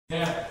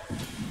Yeah.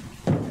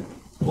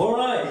 All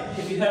right,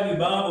 if you have your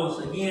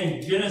Bibles,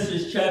 again,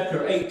 Genesis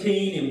chapter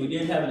 18, and we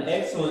did have an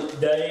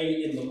excellent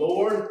day in the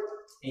Lord,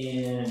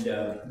 and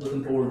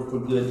looking forward for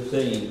good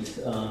things.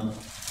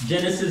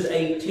 Genesis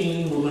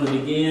 18, we're going to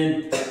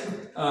begin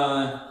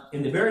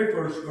in the very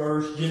first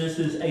verse,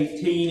 Genesis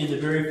 18, in the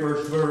very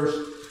first verse.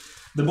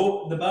 The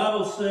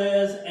Bible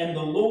says, "And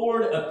the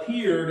Lord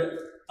appeared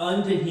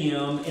unto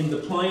him in the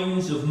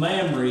plains of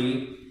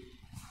Mamre,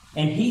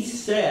 and he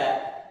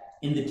sat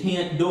in the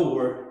tent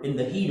door in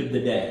the heat of the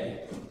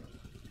day.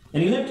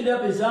 And he lifted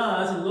up his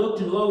eyes and looked,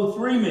 and lo,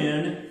 3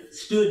 men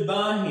stood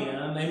by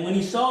him. And when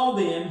he saw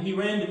them, he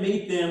ran to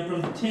meet them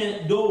from the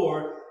tent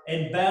door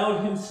and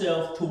bowed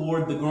himself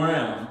toward the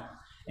ground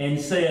and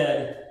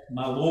said,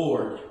 My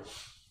Lord,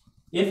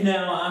 if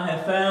now I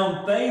have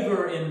found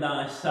favor in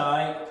thy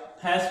sight,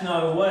 pass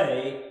not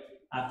away,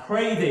 I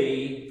pray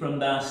thee, from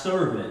thy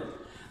servant.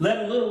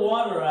 Let a little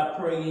water, I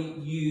pray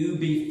you,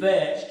 be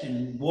fetched,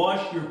 and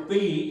wash your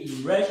feet,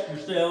 and rest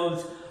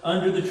yourselves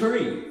under the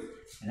tree.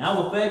 And I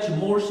will fetch a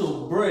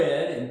morsel of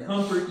bread, and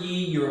comfort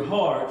ye your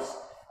hearts.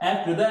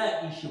 After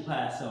that ye shall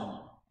pass on.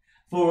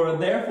 For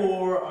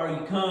therefore are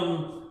ye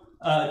come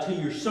to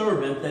your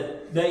servant,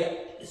 that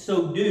they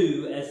so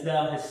do as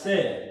thou hast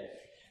said.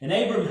 And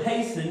Abram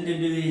hastened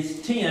into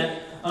his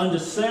tent unto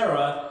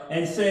Sarah,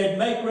 and said,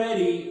 Make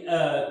ready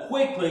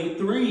quickly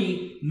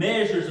 3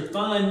 measures of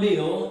fine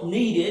meal,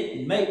 knead it,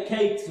 and make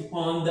cakes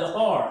upon the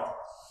hearth.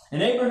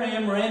 And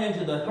Abraham ran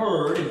into the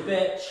herd, and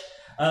fetched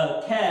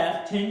a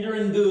calf, tender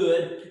and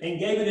good,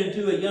 and gave it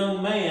unto a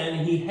young man,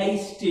 and he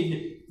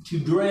hasted to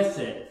dress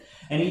it.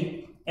 And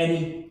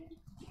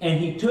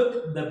he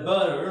took the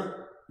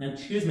butter, and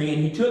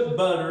he took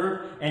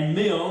butter and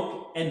milk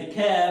and the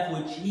calf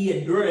which he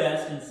had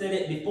dressed, and set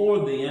it before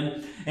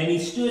them. And he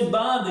stood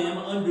by them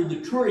under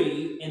the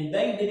tree, and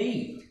they did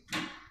eat.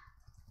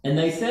 And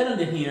they said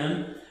unto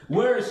him,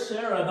 Where is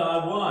Sarah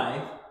thy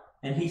wife?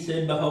 And he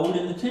said, Behold,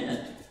 in the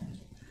tent.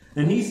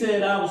 And he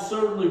said, I will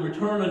certainly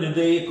return unto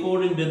thee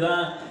according to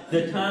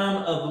the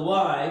time of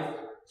life.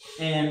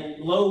 And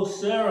lo,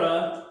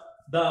 Sarah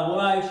thy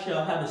wife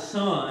shall have a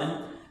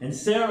son. And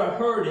Sarah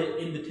heard it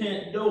in the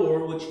tent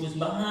door which was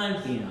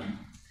behind him.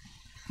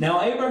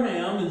 Now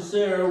Abraham and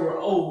Sarah were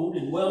old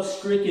and well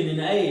stricken in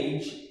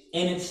age,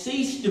 and it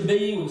ceased to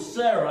be with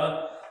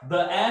Sarah,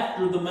 but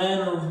after the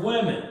manner of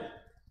women.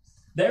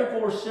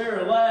 Therefore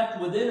Sarah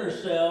laughed within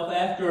herself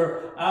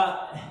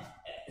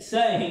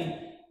saying,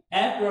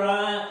 After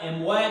I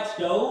am waxed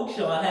old,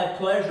 shall I have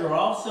pleasure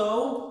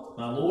also,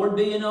 my Lord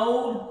being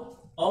old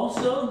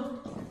also?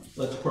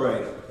 Let's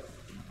pray.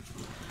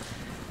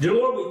 Dear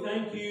Lord, we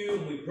thank you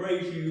and we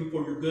praise you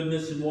for your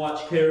goodness and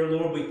watch care.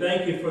 Lord, we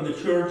thank you for the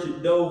church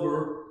at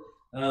Dover.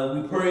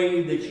 We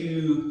pray that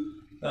you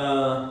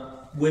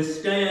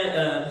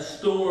withstand the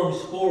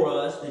storms for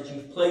us, that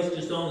you've placed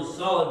us on the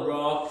solid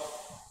rock.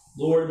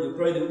 Lord, we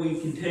pray that we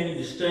continue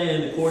to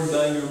stand according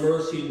by your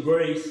mercy and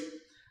grace.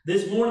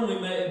 This morning we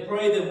may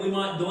pray that we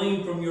might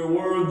glean from your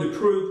word the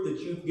truth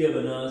that you've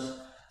given us.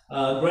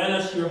 Grant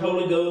us your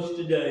Holy Ghost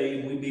today,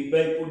 and we be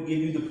faithful to give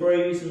you the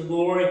praise and the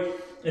glory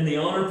and the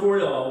honor for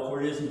it all.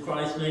 For it is in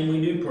Christ's name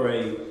we do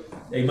pray.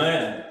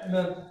 Amen.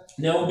 Amen.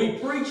 Now we'll be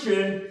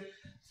preaching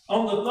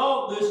on the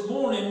thought this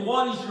morning,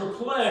 what is your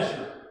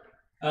pleasure?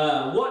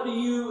 What do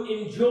you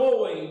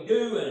enjoy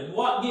doing?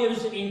 What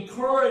gives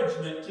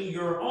encouragement to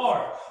your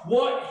heart?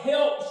 What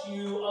helps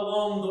you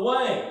along the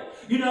way?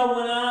 You know,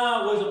 when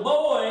I was a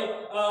boy,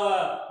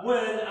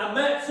 when I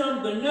met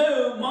something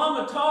new,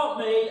 Mama taught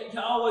me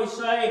to always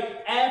say,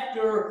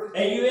 after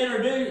they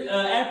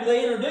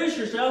introduce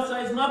yourself,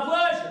 say, it's my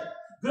pleasure.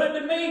 Good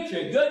to meet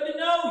you. Good to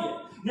know you.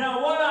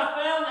 Now, what I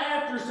found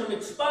after some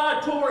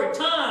expiatory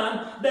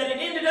time, that it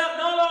ended up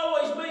not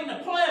always being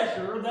a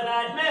pleasure that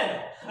I'd met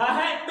him. I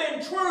hadn't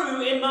been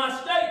true in my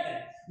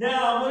statement.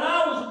 Now, when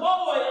I was a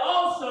boy,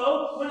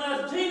 also, when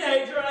I was a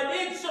teenager, I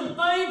did some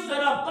things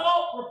that I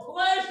thought were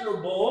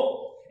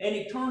pleasurable, and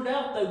it turned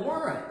out they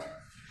weren't.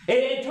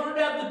 It turned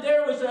out that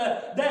there was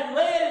that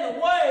led in a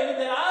way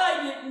that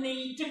I didn't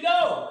need to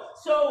go.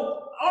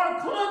 So, our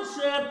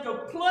concept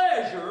of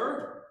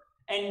pleasure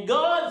and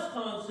God's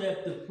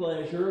concept of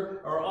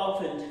pleasure are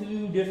often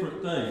 2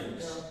 different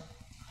things.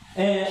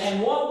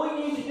 And what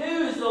we need to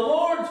do as the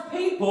Lord's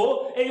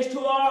people is to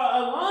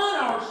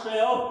align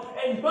ourselves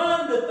and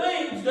find the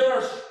things that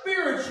are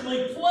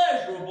spiritually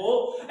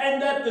pleasurable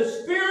and that the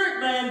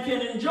spirit man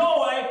can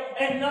enjoy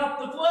and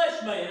not the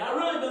flesh man. I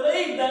really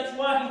believe that's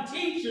why he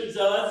teaches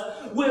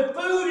us with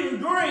food and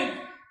drink,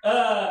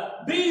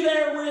 be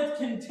there with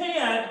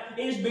content,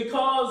 is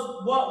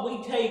because what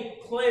we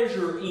take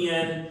pleasure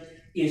in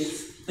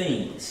is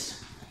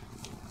things.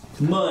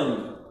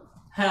 Money,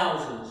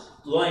 houses,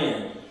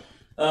 land,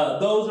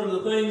 Those are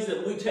the things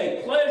that we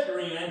take pleasure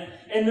in,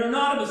 and they're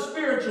not of a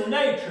spiritual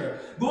nature.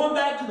 Going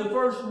back to the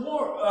first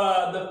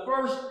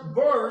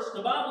verse,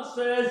 the Bible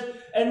says,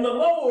 "And the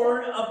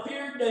Lord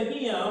appeared to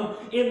him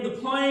in the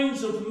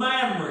plains of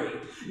Mamre."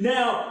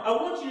 Now, I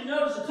want you to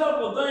notice a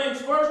couple of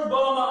things. First of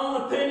all, my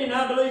own opinion,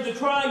 I believe the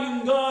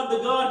triune God, the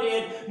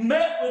Godhead,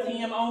 met with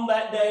him on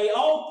that day.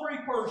 All three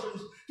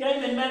persons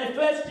came and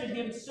manifested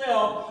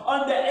himself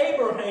unto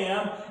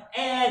Abraham,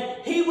 and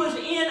he was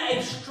in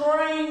a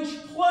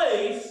strange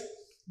place,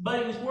 but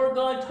it was where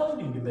God told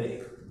him to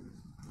be.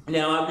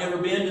 Now, I've never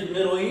been to the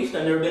Middle East.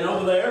 I've never been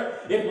over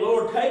there. If the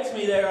Lord takes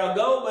me there, I'll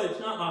go, but it's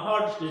not my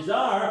heart's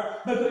desire,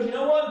 because you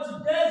know what? It's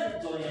a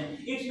desert land.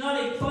 It's not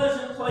a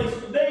pleasant place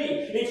to be.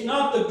 It's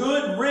not the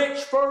good, rich,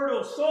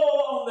 fertile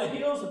soil on the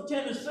hills of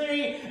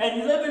Tennessee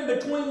and living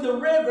between the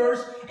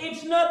rivers.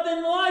 It's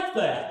nothing like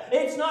that.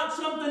 It's not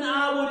something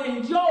I would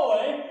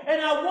enjoy,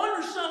 and I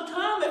wonder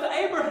sometime if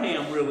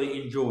Abraham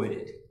really enjoyed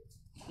it.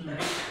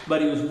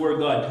 But it was where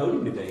God told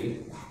him to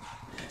be.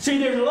 See,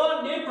 there's a lot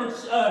of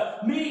difference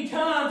many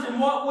times in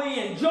what we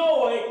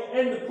enjoy,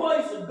 and the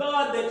place of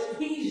God that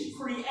He's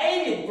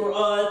created for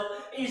us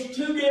is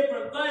two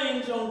different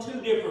things on two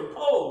different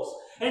poles.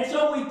 And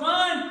so we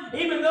find,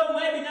 even though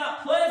maybe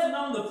not pleasant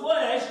on the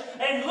flesh,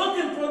 and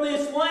looking for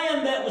this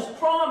land that was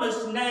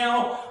promised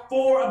now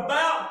for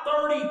about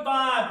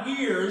 35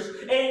 years,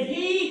 and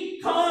he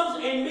comes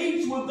and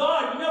meets with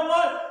God. You know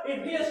what?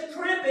 If his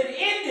trip had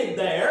ended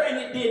there, and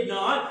it did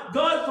not,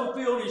 God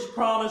fulfilled his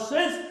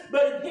promises,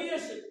 but if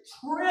his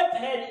trip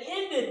had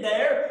ended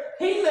there,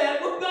 he met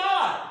with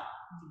God.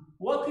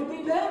 What could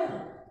be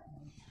better?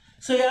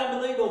 See, I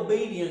believe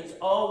obedience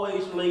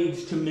always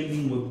leads to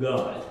meeting with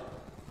God.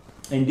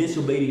 And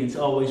disobedience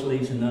always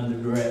leads in another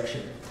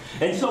direction.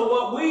 And so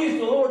what we as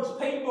the Lord's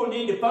people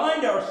need to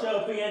find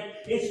ourselves in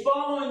is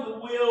following the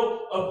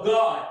will of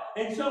God.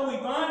 And so we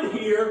find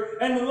here,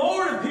 "And the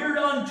Lord appeared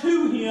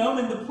unto him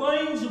in the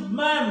plains of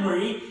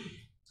Mamre,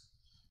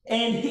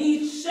 and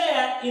he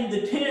sat in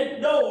the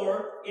tent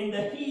door in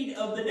the heat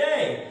of the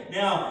day."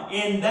 Now,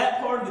 in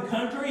that part of the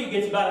country, it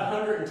gets about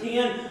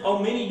 110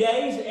 on many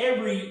days,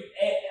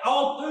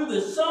 all through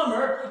the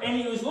summer,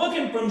 and he was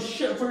looking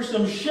for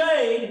some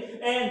shade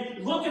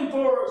and looking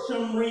for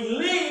some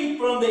relief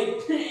from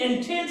the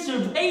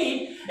intensive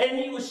heat, and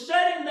he was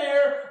sitting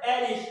there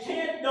at his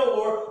tent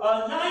door,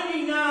 a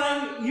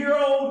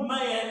 99-year-old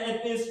man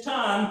at this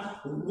time,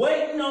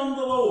 waiting on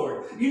the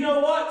Lord. You know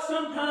what?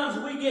 Sometimes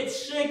we get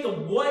sick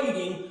of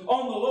waiting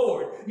on the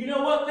Lord. You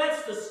know what?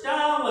 That's the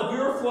style of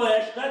your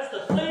flesh. That's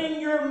the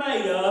thing you're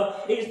made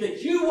of, is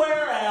that you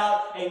wear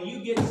out and you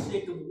get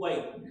sick of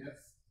waiting. Yes.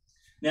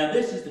 Now,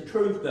 this is the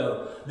truth,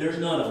 though. There's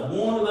not a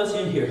one of us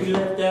in here. He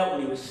left out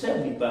when he was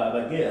 75,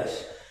 I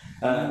guess.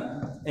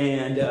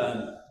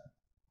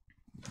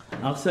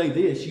 I'll say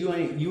this: you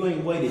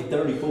ain't waited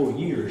 34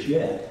 years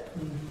yet.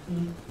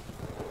 Mm-hmm.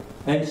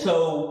 And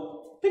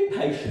so, be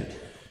patient.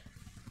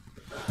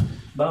 The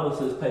Bible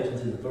says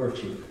patience is a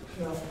virtue.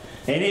 Yeah.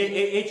 And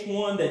it's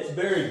one that's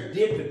very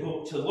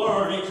difficult to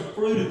learn. It's a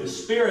fruit of the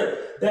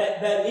Spirit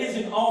that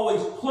isn't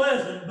always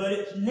pleasant, but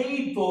it's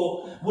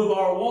needful with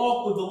our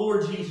walk with the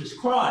Lord Jesus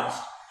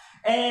Christ.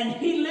 And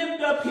he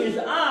lifted up his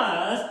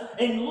eyes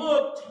and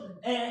looked,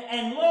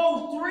 and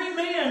lo, three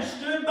men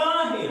stood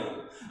by him.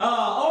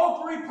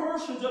 All three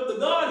persons of the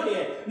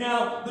Godhead.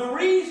 Now, the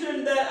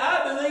reason that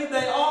I believe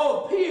they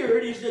all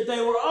appeared is that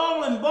they were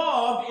all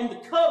involved in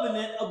the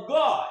covenant of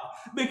God,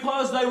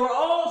 because they were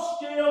all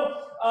still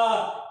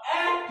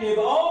active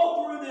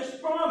all through this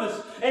promise.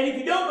 And if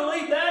you don't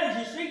believe that, as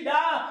you see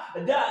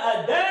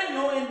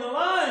Daniel in the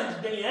lion's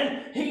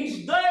den,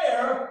 he's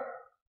there.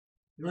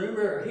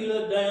 Remember, he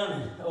looked down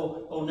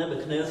and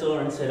Nebuchadnezzar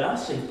and said, "I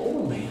see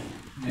four men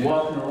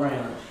walking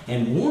around,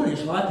 and one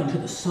is likened to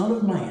the Son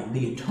of Man,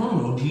 the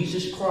eternal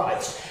Jesus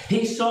Christ."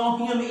 He saw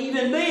him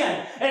even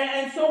then.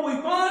 And so we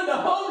find the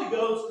Holy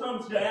Ghost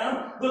comes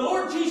down, the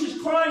Lord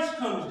Jesus Christ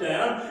comes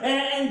down,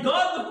 and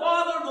God the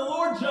Father, the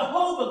Lord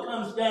Jehovah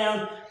comes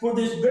down for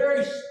this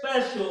very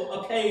special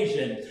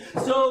occasion.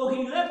 So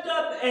he lifted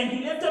up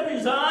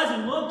his eyes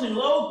and looked, and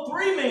lo,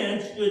 three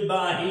men stood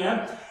by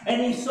him,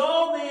 and he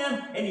saw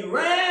them, and he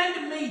ran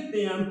to meet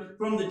them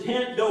from the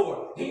tent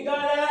door. He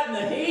got out in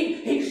the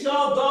heat. He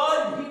saw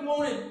God, and he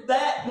wanted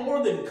that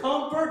more than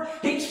comfort.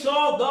 He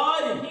saw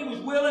God, and he was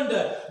willing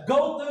to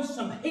go through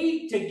some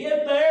heat to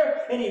get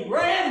there, and he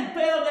ran and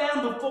fell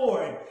down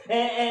before him.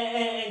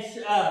 And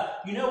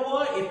you know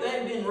what? If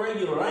that had been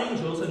regular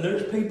angels, and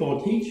there's people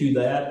who teach you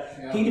that,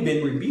 he'd have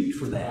been rebuked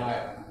for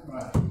that.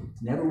 Right.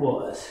 Never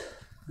was.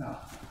 No.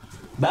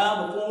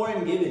 Bow before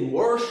him, give him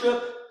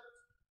worship,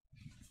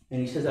 and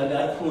he says, "I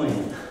got a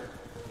plan.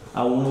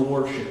 I want to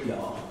worship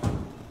y'all."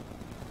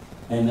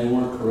 And they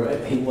weren't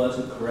correct. He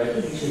wasn't correct.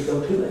 He said,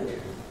 "Go to it."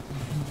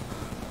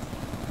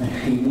 And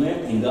he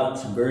went and got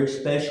some very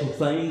special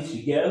things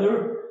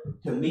together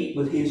to meet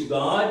with his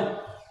God.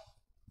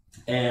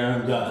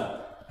 And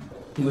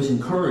he was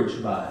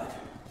encouraged by it.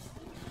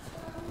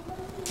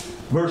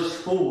 Verse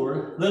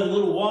 4, "Let a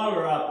little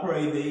water, I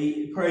pray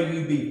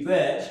you, be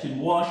fetched,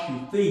 and wash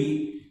your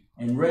feet,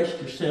 and rest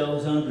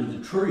yourselves under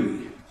the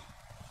tree.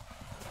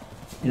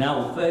 And I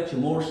will fetch a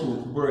morsel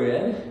of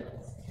bread,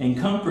 and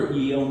comfort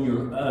ye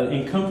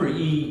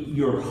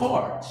your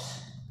hearts.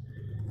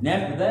 And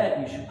after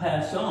that you shall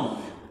pass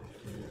on.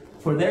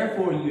 For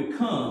therefore you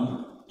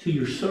come to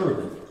your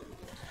servant.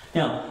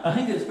 Now, I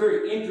think it's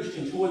very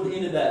interesting toward the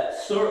end of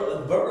that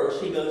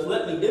verse, he goes,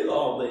 let me do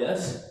all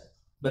this,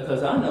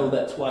 because I know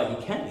that's why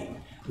he came.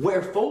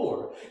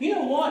 Wherefore? You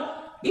know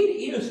what? It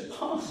is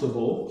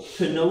possible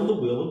to know the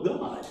will of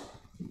God.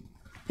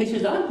 He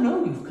says, I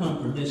know you've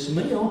come for this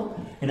meal,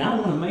 and I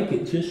want to make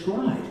it just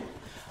right.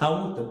 I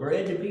want the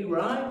bread to be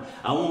right.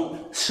 I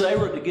want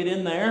Sarah to get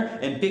in there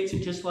and fix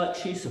it just like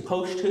she's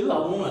supposed to.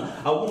 I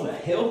want a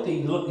healthy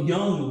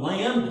young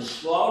lamb to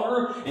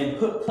slaughter and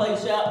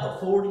place out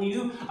before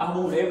you. I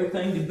want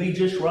everything to be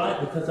just right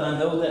because I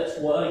know that's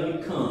why you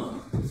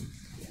come.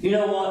 You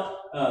know what?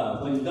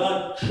 When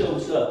God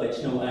shows up,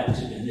 it's no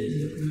accident,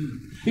 is it?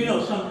 You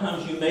know,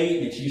 sometimes you meet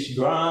and it's just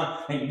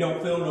dry and you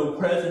don't feel no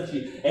presence.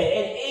 And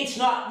it's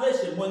not,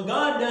 listen, when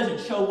God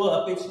doesn't show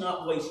up, it's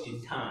not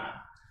wasted time.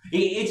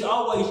 It's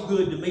always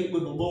good to meet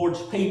with the Lord's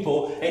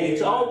people, and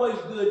it's always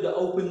good to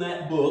open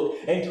that book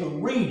and to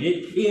read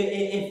it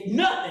if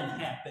nothing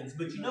happens.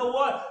 But you know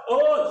what?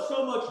 Oh, it's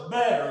so much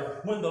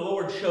better when the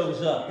Lord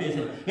shows up, isn't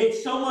it?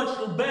 It's so much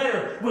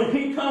better when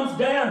He comes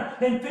down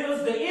and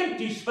fills the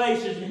empty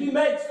spaces, and He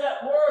makes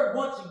that word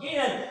once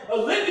again a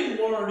living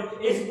word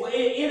is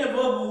in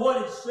above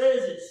what it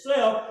says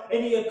itself,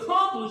 and He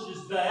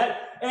accomplishes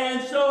that.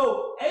 And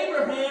so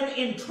Abraham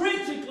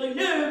intrinsically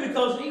knew,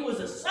 because he was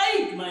a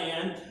saved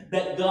man,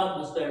 that God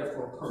was there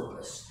for a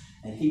purpose.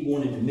 And he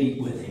wanted to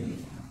meet with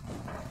him.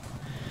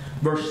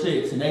 Verse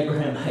 6, and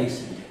Abraham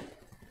hastened.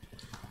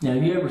 Now,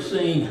 have you ever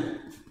seen a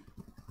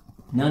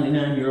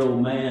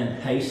 99-year-old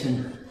man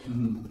hasten?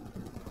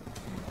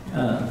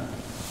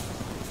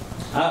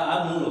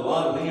 I've known a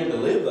lot of men to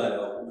live that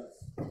old.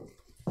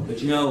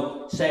 But you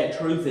know, sad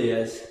truth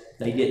is,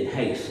 they didn't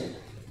hasten.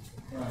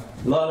 Right.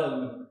 A lot of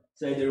them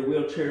say their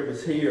wheelchair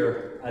was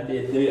here, I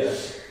did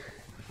this.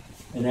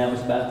 And that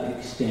was about the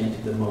extent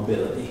of the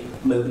mobility,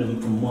 moving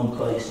them from one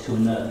place to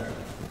another.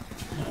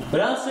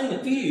 But I've seen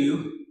a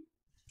few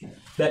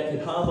that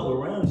could hobble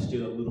around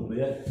still a little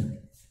bit,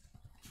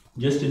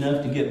 just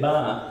enough to get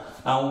by.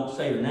 I won't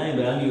say her name,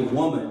 but I knew a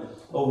woman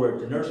over at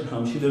the nursing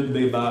home. She lived to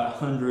be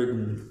about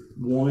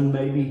 101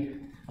 maybe,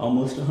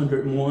 almost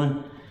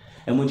 101.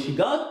 And when she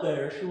got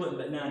there, she wasn't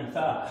but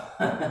 95.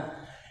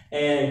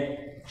 And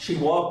she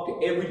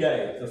walked every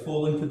day the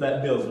full length of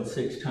that building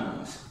 6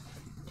 times.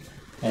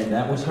 And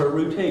that was her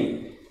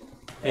routine.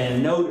 And I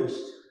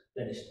noticed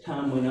that as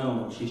time went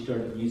on, she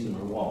started using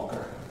her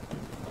walker.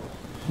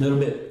 A little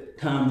bit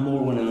time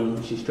more went on,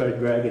 and she started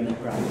dragging that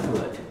right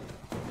foot.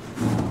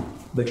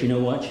 But you know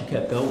what? She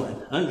kept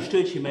going. I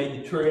understood she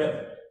made the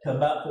trip to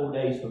about 4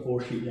 days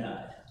before she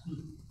died.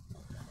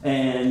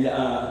 And,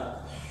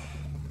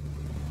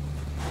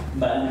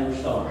 but I never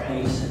saw her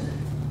hasten.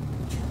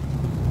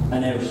 I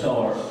never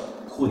saw her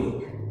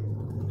quick.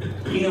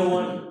 You know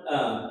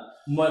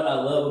what I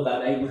love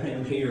about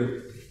Abraham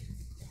here?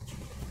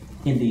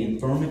 In the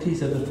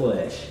infirmities of the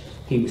flesh,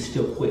 he was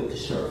still quick to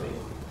serve him.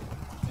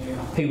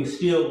 Yeah. He was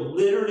still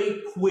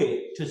literally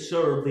quick to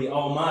serve the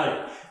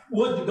Almighty.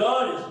 Would to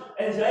God,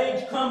 as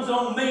age comes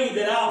on me,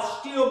 that I'll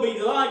still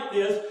be like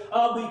this.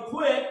 I'll be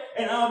quick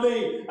and I'll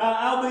be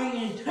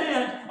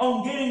intent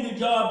on getting the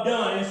job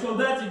done. And so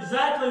that's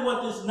exactly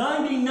what this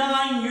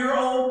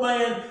 99-year-old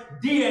man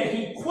did.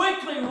 He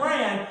quickly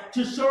ran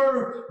to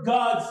serve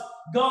God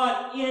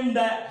in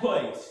that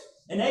place.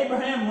 And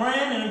Abraham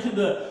ran into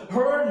the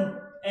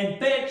herd and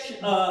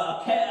fetched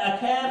a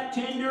calf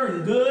tender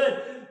and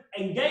good,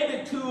 and gave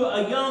it to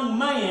a young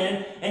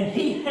man, and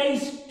he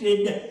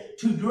hasted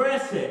to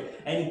dress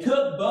it. And he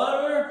took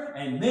butter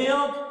and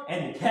milk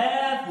and the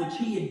calf which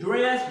he had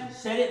dressed and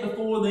set it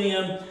before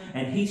them,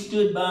 and he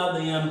stood by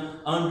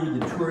them under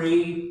the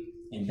tree,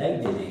 and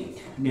they did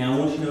eat. Now I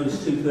want you to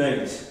notice 2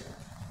 things.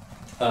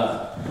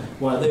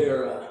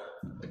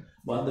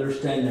 While they're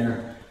standing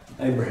there,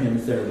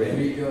 Abraham's there ready.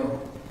 There you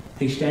go.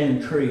 He's standing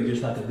in the tree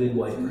just like a good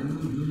waiter.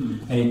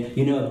 Mm-hmm. And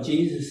you know, if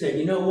Jesus said,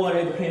 you know what,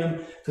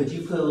 Abraham, could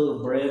you put a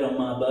little bread on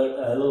my butter,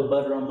 a little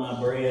butter on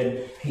my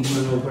bread? He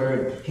went over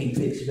and he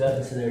picks it up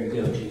and said, there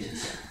you go,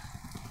 Jesus.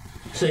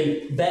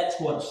 See, that's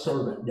what a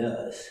servant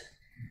does.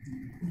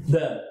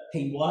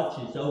 He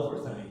watches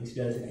over things,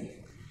 doesn't he?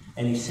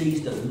 And he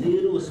sees the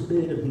littlest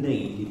bit of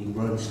need and he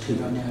runs to it.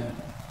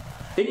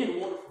 Isn't it a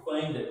wonderful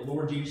thing that the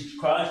Lord Jesus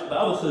Christ, the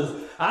Bible says,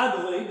 I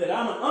believe that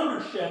I'm an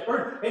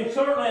under-shepherd, and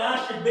certainly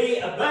I should be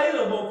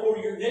available for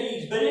your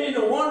needs. But it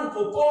is a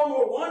wonderful, far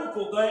more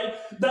wonderful thing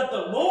that the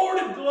Lord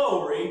of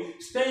glory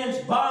stands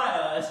by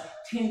us,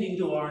 tending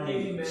to our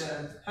needs.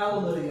 Amen.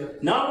 Hallelujah.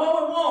 Not what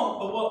we want,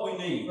 but what we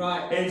need.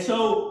 Right. And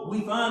so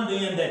we find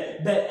then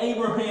that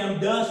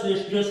Abraham does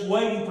this just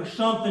waiting for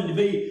something to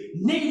be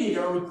needed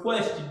or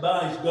requested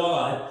by his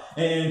God.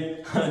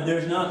 And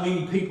there's not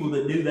many people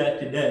that do that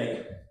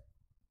today.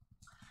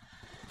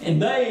 And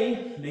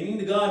they, meaning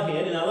the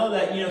Godhead, and I love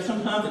that, you know,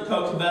 sometimes it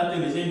talks about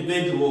them as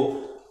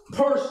individual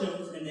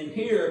persons, and then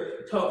here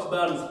it talks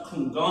about as a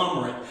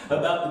conglomerate,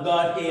 about the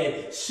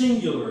Godhead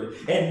singular.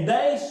 And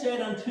they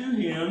said unto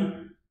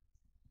him,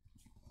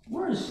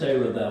 where is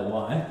Sarah thy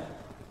wife?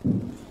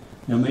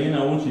 Now, man,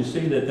 I want you to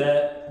see that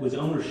that was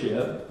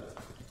ownership.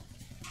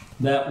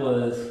 That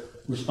was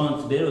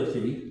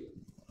responsibility.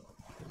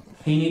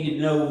 He needed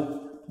to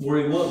know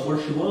where he was, where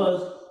she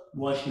was,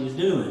 what she was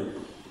doing.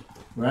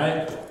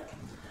 Right?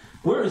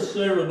 Where is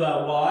Sarah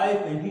thy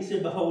wife? And he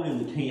said, behold,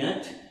 in the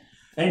tent.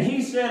 And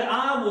he said,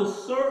 I will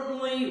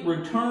certainly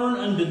return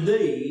unto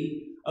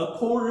thee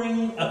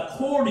according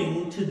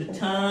to the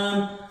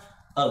time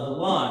of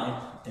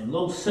life. And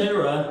lo,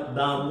 Sarah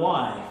thy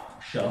wife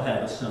shall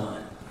have a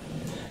son.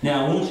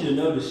 Now, I want you to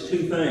notice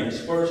two things.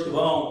 First of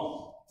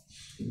all,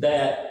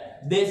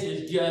 that this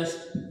is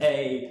just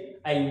a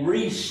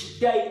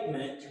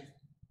restatement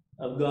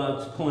of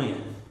God's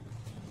plan.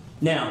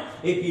 Now,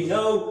 if you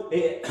know,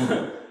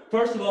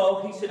 first of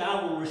all, he said,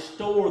 I will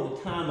restore the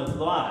time of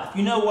life.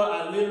 You know what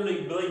I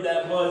literally believe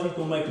that was? He's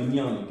going to make him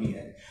young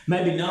again.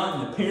 Maybe not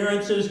in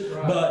appearances,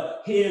 right,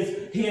 but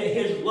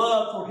his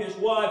love for his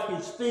wife,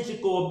 his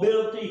physical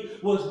ability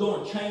was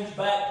going to change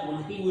back to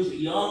when he was a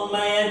young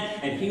man,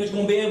 and he was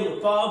going to be able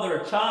to father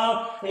a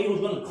child. He was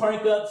going to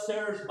crank up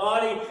Sarah's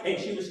body, and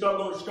she was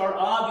going to start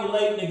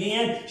ovulating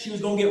again. She was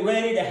going to get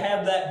ready to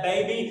have that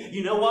baby.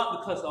 You know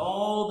what? Because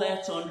all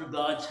that's under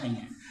God's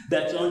hand.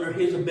 That's under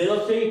his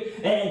ability.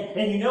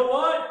 And you know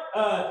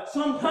what?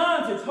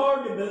 Sometimes it's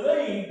hard to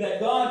believe that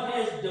God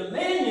has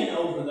dominion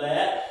over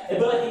that,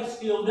 but he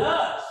still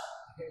does.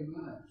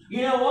 Amen.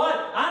 You know what?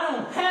 I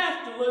don't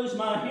have to lose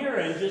my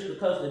hearing just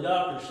because the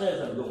doctor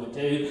says I'm going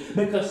to.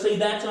 Because, see,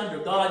 that's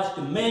under God's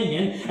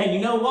dominion. And you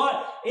know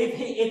what? If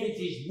it's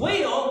his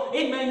will,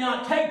 it may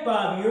not take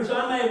 5 years.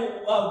 I may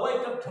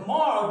wake up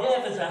tomorrow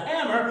deaf as a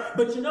hammer.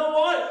 But you know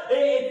what?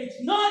 If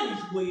it's not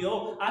his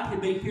will, I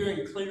could be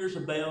hearing clear as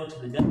a bell to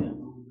the day I'm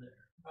over there.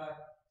 Right.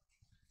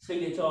 See,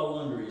 it's all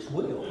under his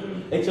will.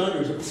 It's under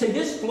his. See,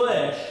 this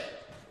flesh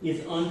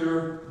is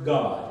under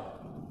God.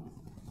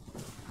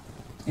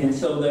 And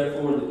so,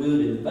 therefore, the good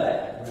and the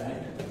bad,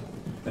 right?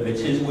 If it's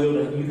his will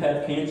that you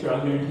have cancer, I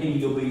guarantee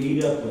you'll be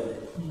eat up with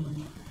it.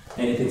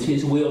 And if it's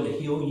his will to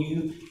heal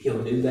you,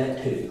 he'll do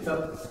that too.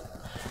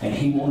 And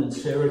he wanted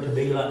Sarah to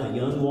be like a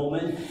young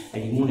woman,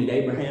 and he wanted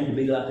Abraham to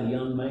be like a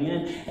young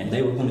man, and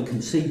they were going to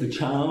conceive a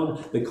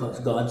child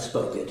because God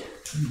spoke it.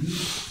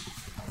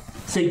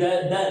 See,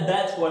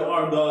 that's what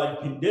our God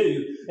can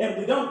do. And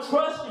we don't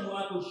trust him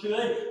like we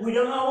should. We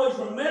don't always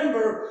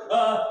remember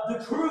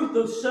the truth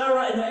of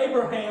Sarah and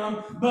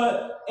Abraham.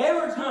 But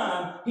every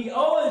time, he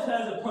always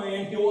has a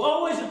plan. He will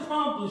always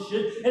accomplish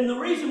it. And the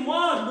reason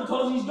why is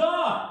because he's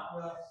God.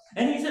 Right.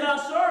 And he said,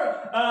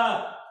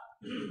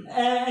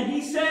 and he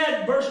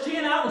said, verse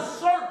 10, I will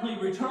certainly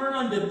return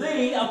unto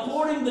thee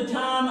according to the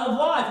time of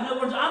life. In other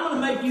words, I'm going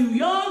to make you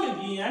young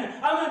again.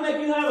 I'm going to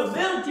make you have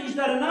abilities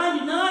that a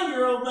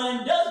 99-year-old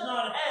man does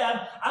not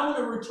have. I'm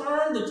going to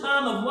return the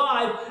time of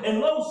life. And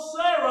lo,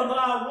 Sarah,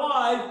 thy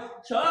wife,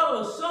 shall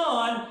have a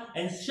son.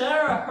 And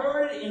Sarah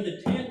heard it in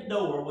the tent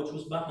door, which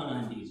was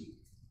behind him.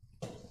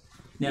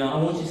 Now,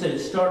 I want you to say it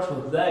starts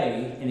with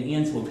they and it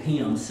ends with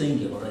him,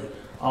 singularly.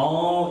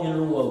 All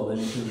interwoven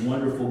into the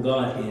wonderful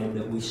Godhead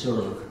that we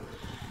serve.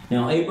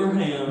 Now,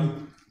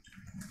 Abraham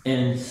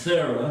and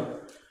Sarah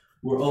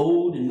were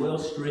old and well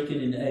stricken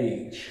in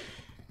age.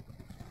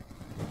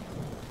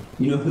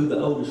 You know who the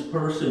oldest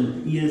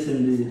person is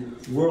in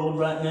the world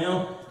right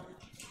now?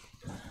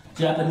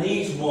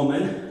 Japanese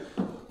woman.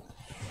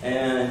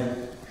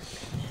 And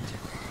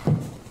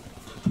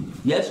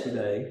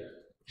yesterday,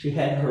 she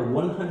had her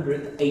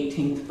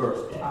 118th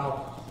birthday.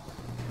 Wow.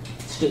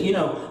 You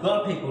know, a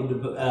lot of people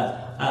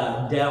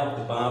doubt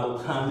the Bible,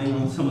 comment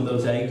on some of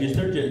those ages.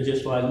 They're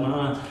just like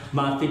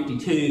my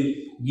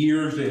 52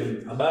 years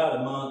and about a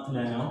month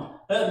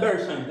now.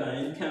 Very same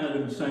thing, kind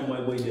of the same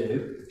way we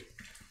do.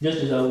 Just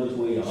as old as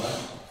we are.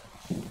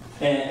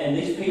 And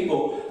these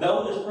people, the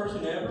oldest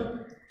person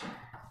ever,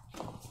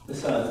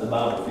 besides the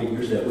Bible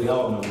figures that we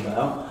all know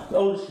about, the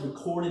oldest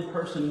recorded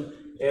person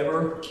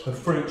ever, a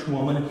French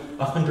woman,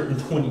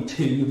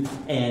 122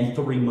 and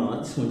 3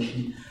 months when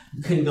she...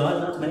 Can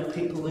God not make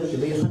people live to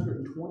be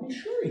 120?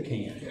 Sure he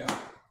can. Yeah.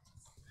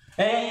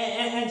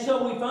 And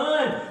so we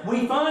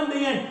find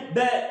then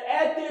that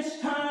at this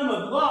time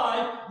of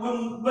life,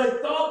 when they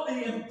thought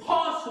the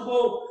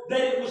impossible,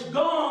 that it was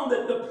gone,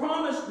 that the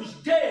promise was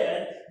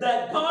dead,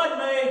 that God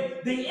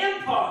made the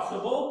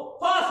impossible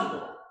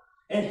possible.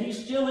 And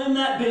he's still in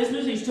that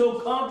business. He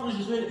still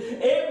accomplishes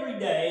it every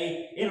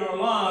day in our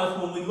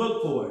lives when we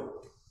look for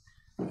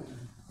it.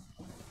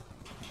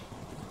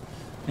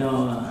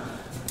 Now,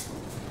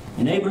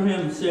 and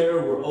Abraham and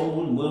Sarah were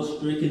old and well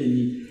stricken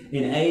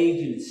in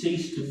age, and it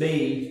ceased to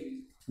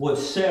be with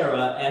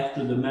Sarah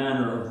after the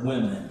manner of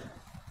women.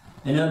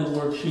 In other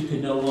words, she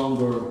could no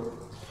longer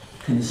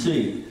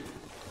conceive.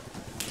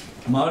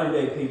 Modern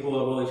day people,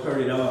 I've always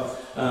heard it all.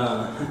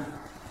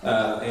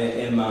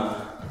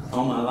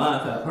 All my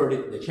life, I've heard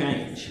it the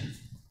change.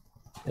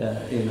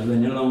 They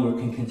no longer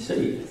can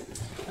conceive.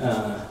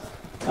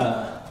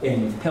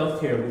 In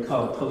healthcare, we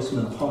call it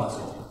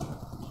postmenopausal.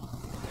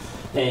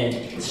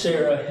 And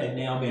Sarah had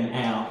now been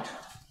out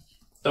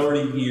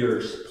 30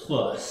 years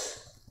plus.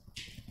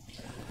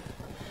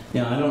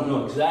 Now, I don't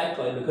know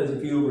exactly, because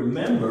if you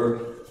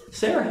remember,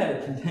 Sarah had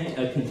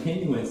a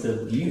continuance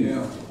of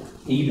youth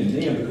even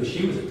then, because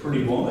she was a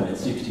pretty woman at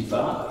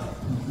 65.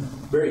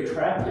 Very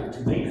attractive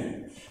to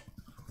men.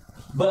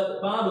 But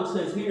the Bible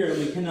says here, and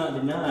we cannot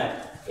deny it,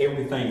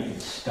 everything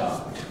had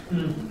stopped.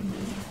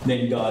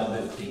 Then God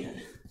moved in.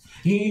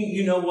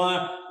 You know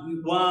why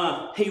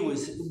he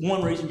was,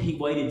 one reason he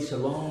waited so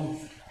long?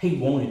 He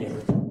wanted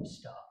everything to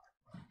stop.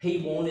 He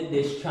wanted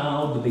this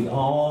child to be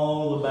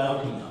all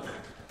about him.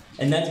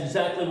 And that's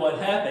exactly what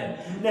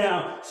happened.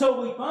 Now, so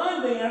we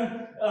find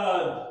then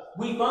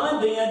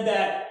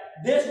that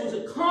this was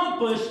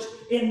accomplished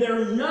in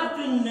their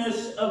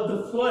nothingness of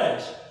the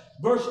flesh.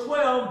 Verse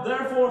 12,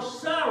 therefore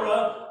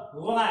Sarah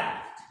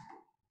laughed.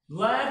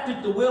 Laughed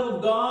at the will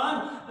of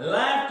God,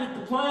 laughed at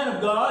the plan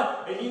of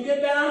God, and you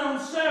get down on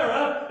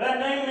Sarah, that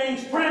name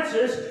means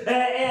princess,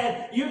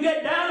 and you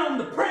get down on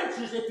the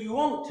princess if you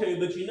want to,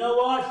 but you know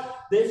what?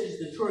 This is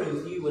the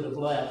truth. You would have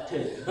laughed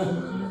too.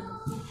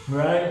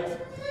 Right?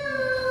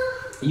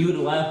 You would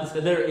have laughed and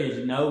said, there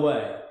is no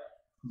way.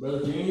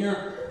 Brother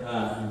Junior,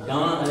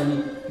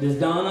 does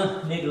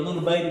Donna need a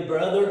little baby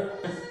brother?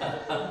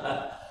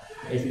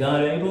 Is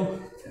God able?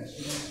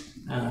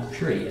 I'm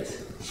sure he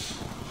is.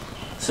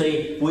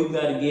 See, we've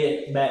got to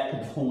get back to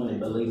the point of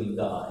believing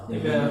God.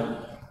 Yeah.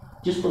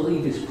 Just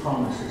believe His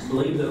promises.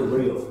 Believe they're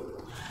real.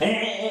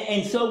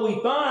 And so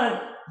we find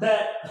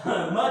that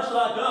much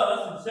like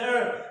us, and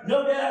Sarah,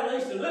 no doubt at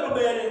least a little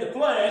bit in the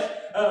flesh,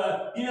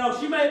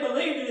 she may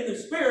believe it in the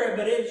spirit,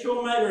 but it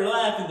sure made her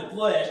laugh in the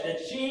flesh, that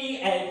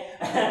she,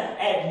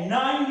 at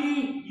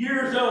 90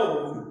 years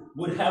old,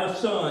 would have a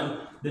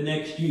son the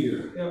next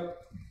year. Yep.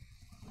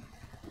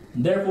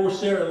 And therefore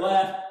Sarah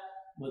laughed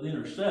within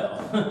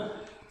herself,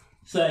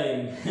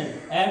 saying,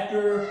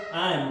 after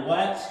I am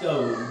waxed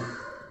old,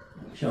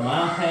 shall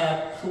I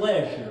have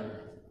pleasure,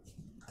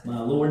 my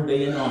Lord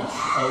being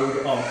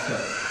old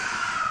also.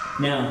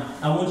 Now,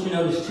 I want you to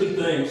notice two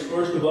things.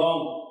 First of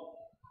all,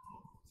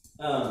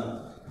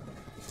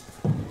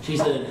 she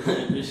said,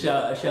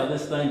 shall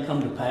this thing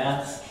come to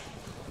pass?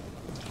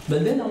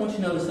 But then I want you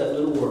to notice that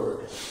little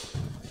word,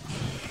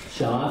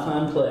 shall I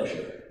find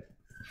pleasure?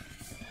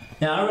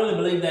 Now, I really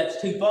believe that's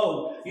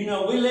twofold. You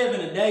know, we live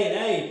in a day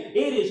and age,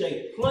 it is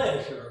a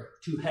pleasure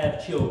to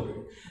have children.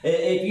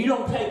 If you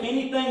don't take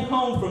anything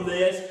home from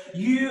this,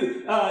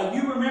 you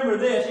remember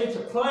this, it's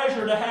a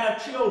pleasure to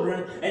have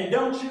children, and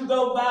don't you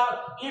go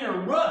about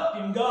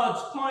interrupting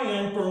God's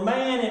plan for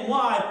man and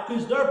wife,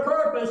 because their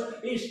purpose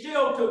is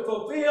still to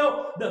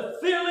fulfill the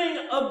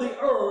filling of the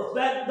earth.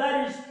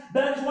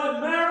 That is what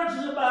marriage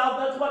is about.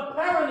 That's what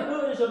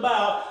parenthood is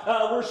about.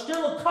 We're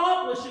still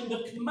accomplishing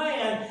the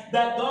command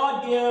that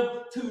God gave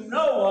to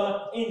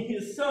Noah and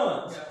his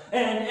sons.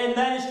 And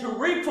that is to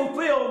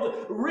refill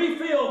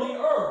the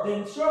earth.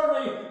 And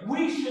certainly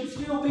we should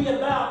still be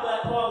about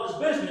that Father's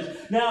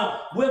business.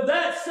 Now, with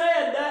that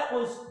said, that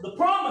was the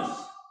promise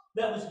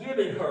that was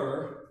given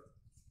her.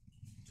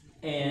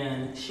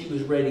 And she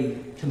was ready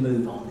to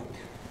move on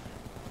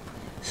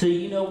it.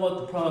 See, you know what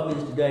the problem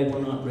is today? We're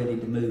not ready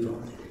to move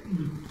on it.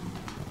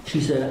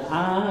 She said,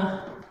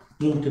 I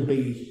want to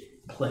be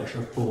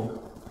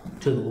pleasurable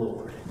to the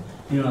Lord.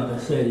 You know, like I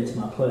said, it's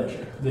my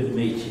pleasure. Good to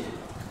meet you.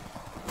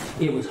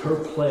 It was her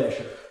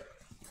pleasure.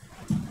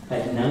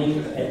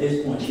 At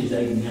this point, she's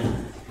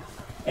 89.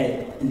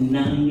 At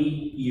 90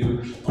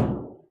 years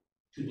old,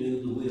 to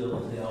do the will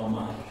of the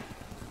Almighty.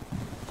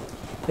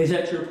 Is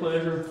that your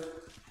pleasure?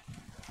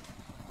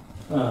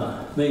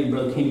 Me and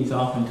Brother King's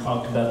often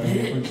talked about the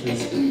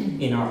differences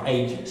in our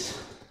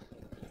ages.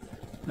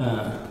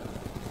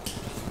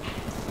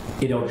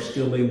 It ought to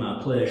still be my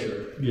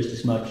pleasure just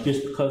as much.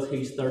 Just because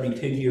he's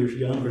 32 years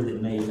younger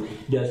than me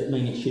doesn't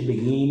mean it should be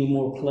any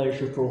more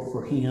pleasurable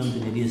for him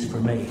than it is for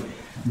me.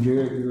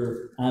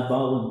 You're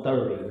eyeballing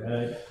 30,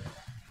 right?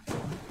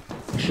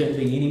 It shouldn't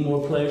be any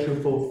more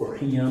pleasurable for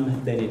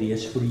him than it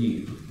is for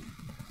you,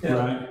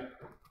 right?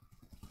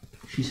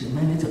 She said,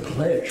 man, it's a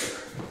pleasure.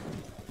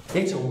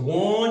 It's a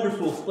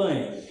wonderful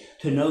thing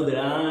to know that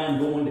I'm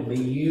going to be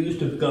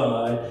used of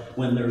God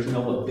when there's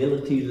no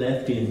ability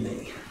left in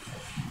me.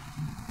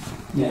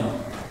 Now,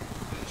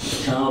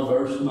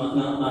 childbirth's not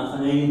my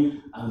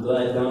thing. I'm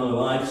glad Donna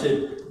likes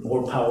it.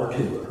 More power to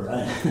her,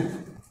 right?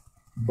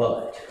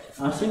 But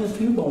I've seen a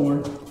few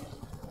born.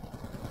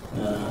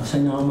 I've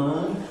seen all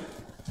mine.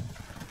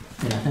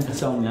 And I think I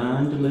saw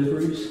 9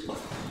 deliveries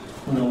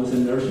when I was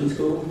in nursing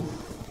school.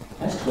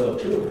 That's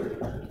 12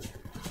 children.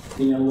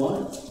 You know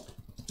what?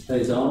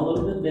 It's all a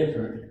little bit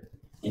different,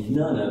 and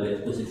none of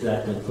it was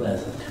exactly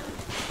pleasant.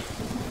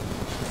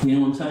 You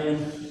know what I'm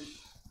saying?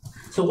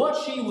 So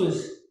what she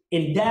was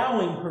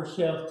endowing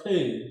herself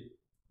to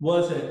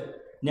wasn't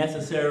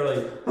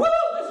necessarily, woo,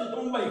 this is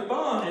going to be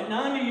fun. At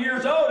 90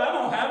 years old, I'm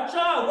going to have a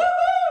child.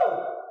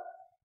 Woo!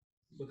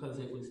 Because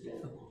it was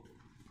difficult,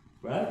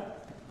 right?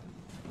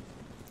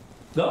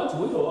 God's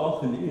will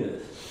often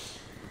is.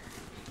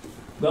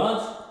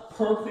 God's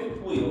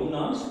perfect will,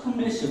 not His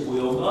permissive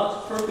will,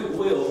 God's perfect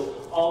will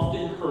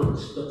often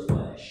hurts the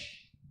flesh.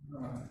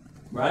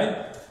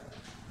 Right?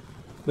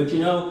 But you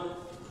know,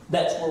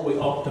 that's where we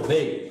ought to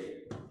be.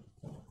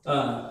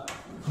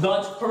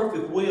 God's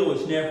perfect will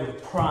is never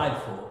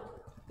prideful.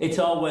 It's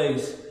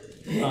always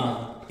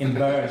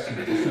embarrassing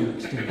to some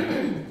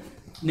extent.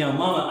 Now,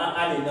 Mama,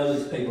 I didn't know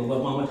these people,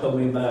 but Mama told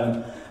me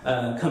about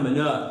them coming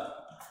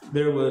up.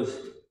 There was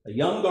a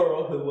young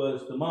girl who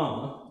was the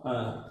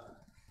mama,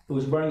 who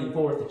was bringing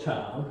forth a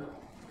child.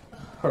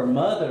 Her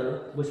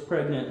mother was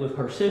pregnant with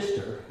her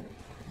sister,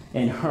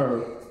 and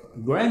her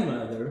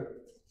grandmother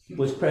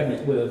was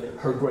pregnant with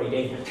her great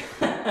aunt.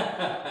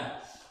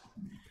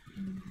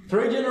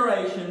 3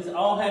 generations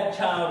all had a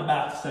child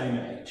about the same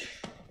age.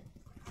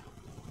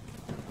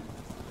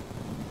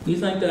 You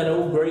think that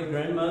old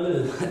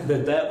great-grandmother,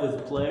 that was a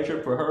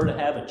pleasure for her to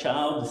have a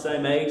child the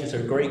same age as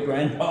her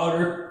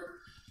great-granddaughter?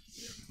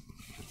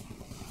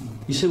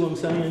 You see what I'm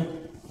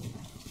saying?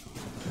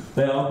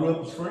 They all grew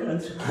up as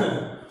friends.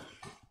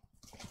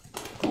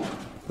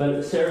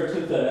 But Sarah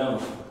took that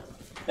on.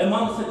 And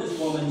Mama said this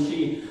woman,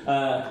 she,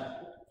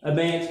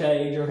 advanced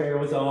age, her hair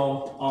was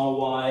all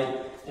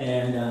white,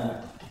 and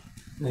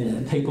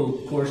people,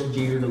 of course,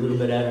 jeered a little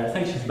bit at her. I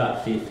think she's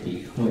about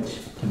 50, which,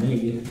 to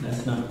me,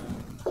 that's not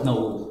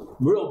no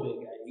real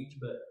big age,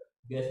 but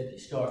I guess if you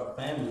start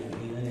a family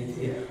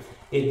again,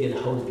 it'd get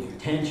a hold of your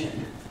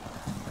attention.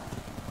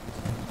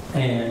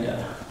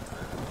 And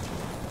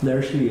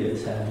there she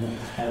is,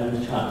 having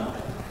a child.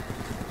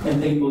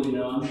 And people, you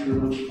know, I'm sure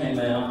when she came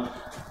out,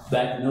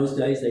 back in those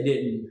days, they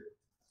didn't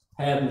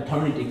have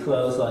maternity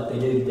clothes like they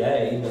do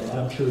today, but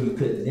I'm sure you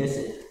couldn't miss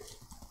it.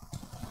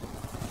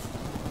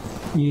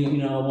 You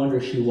know, I wonder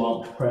if she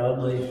walked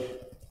proudly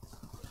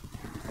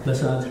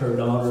besides her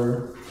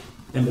daughter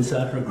and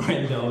beside her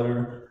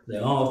granddaughter. They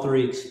all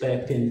 3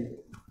 expecting,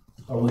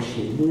 or was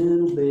she a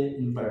little bit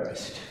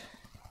embarrassed?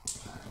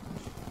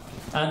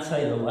 I'd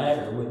say the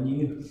latter, wouldn't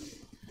you?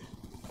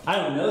 I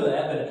don't know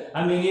that, but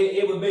I mean,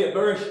 it would be a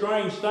very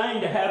strange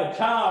thing to have a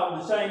child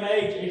the same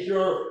age as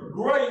your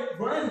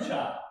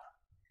great-grandchild.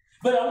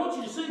 But I want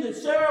you to see that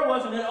Sarah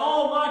wasn't at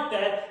all like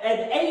that.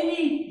 At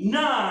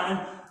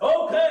 89,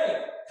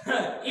 okay,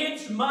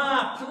 it's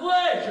my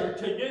pleasure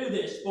to do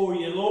this for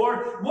you,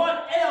 Lord.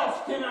 What else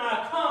can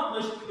I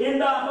accomplish in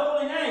thy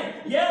holy name?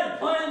 Yeah, the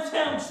plan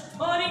sounds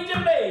funny to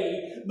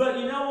me, but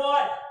you know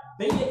what?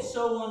 Be it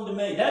so unto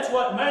me. That's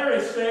what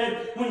Mary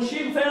said when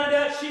she found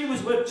out she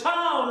was with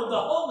child of the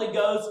Holy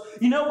Ghost.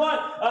 You know what?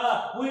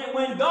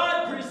 When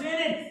God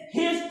presented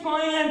His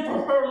plan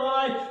for her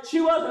life,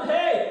 she wasn't,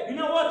 hey, you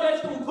know what?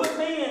 That's going to put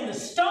me in the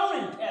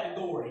stoning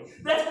category.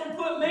 That's going to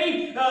put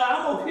me,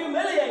 I'm going to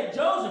humiliate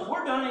Joseph.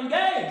 We're going to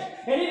engage.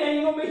 And it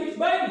ain't going to be his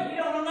baby. He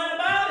don't know nothing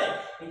about it.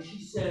 And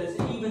she says,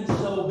 even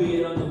so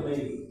be it unto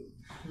me.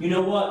 You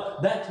know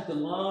what? That took a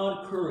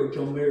lot of courage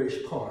on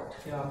Mary's part.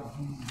 Yeah.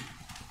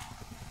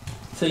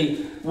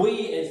 See,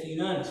 we as the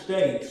United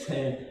States,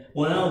 and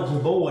when I was a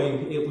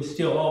boy, it was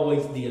still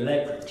always the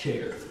electric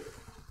chair.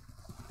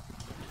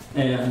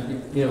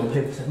 And, you know,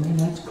 people say, man,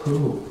 that's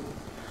cruel.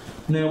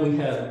 Now we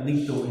have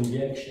lethal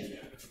injection.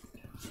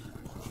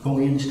 Go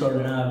in, start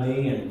an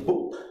IV, and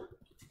boop,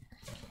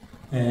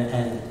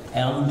 and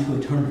out into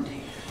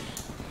eternity.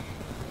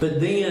 But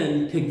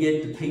then, to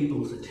get the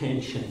people's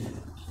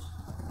attention,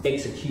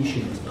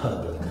 execution is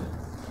public.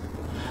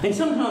 And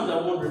sometimes I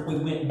wonder if we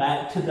went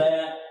back to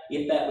that,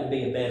 if that would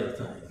be a better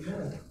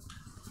thing.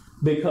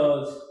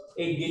 Because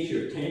it gets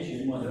your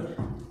attention, wouldn't it?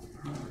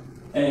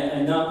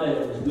 And not that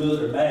it was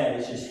good or bad,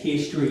 it's just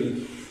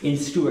history in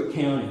Stewart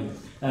County.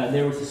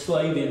 There was a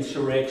slave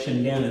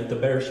insurrection down at the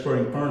Bear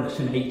Spring Furnace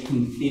in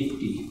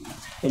 1850,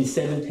 and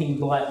 17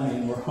 black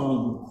men were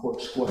hung in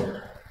Court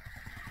Square,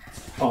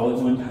 all at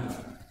one time.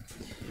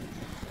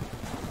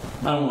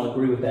 I don't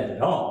agree with that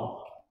at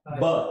all,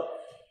 but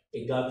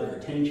it got their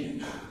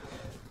attention.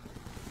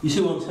 You see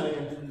what I'm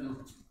saying?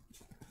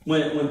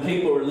 When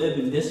people are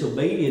living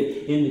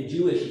disobedient in the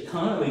Jewish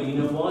economy, you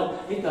know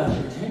what? It got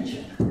your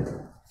attention.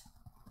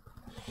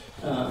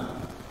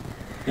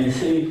 And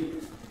see,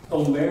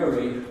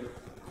 Mary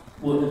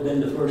would have been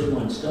the first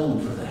one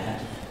stoned for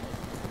that.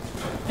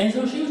 And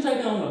so she was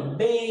taking on a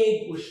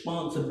big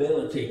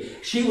responsibility.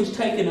 She was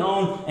taking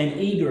on an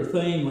eager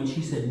thing when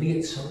she said, be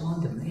it so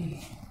unto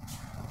me.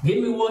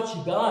 Give me what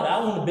you got. I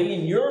want to be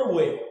in your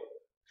will.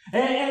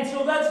 And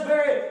so that's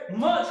very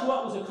much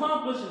what was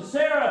accomplished. And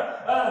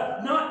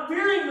Sarah, not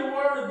fearing the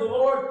word of the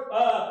Lord,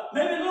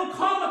 maybe a little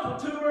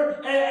comical to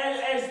her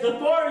as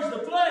far as the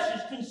flesh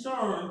is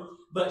concerned,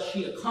 but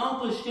she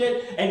accomplished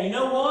it. And you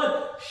know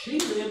what? She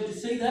lived to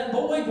see that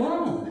boy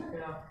grown.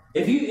 Yeah.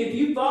 If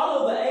you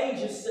follow the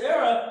age of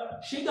Sarah,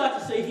 she got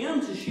to see him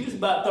till she was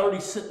about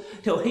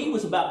till he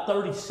was about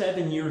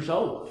 37 years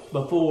old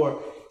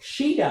before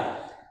she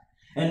died.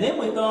 And then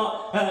we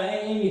thought,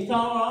 and you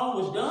thought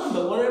all was done,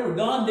 but whatever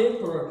God did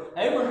for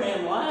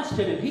Abraham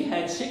lasted, and he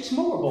had 6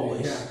 more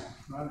boys.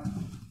 Yeah.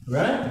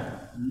 Right?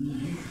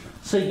 Mm-hmm.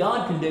 See,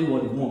 God can do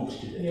what He wants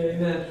to do. Yeah,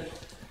 amen.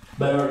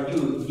 But are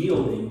you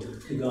yielding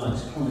to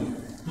God's plan?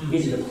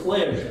 Is it a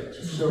pleasure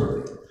to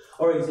serve Him?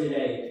 Or is it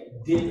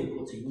a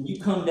difficulty? When you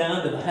come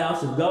down to the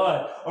house of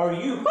God, are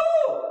you,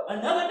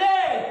 another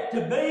day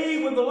to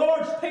be with the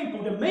Lord's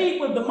people, to meet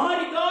with the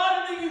mighty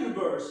God of the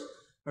universe?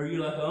 Or are you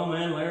like, oh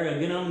man, Larry,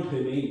 get on to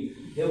me.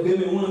 He'll give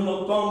me one of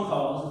those phone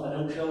calls if I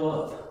don't show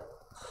up.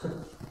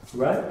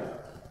 Right?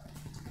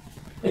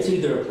 It's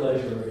either a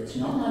pleasure or it's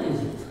not, is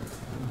it?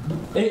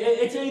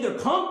 It's either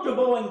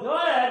comfortable and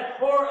glad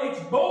or it's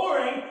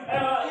boring,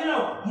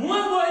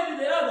 one way to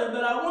the other.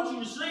 But I want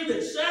you to see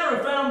that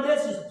Sarah found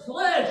this as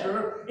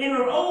pleasure in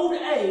her old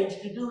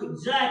age to do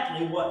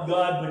exactly what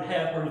God would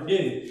have her to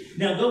do.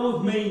 Now go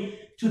with me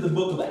to the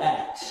book of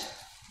Acts.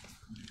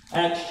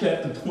 Acts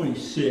chapter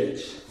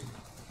 26.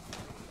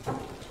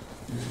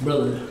 As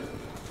Brother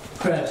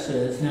Kraft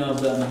says, now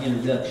I've got my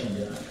introduction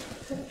done.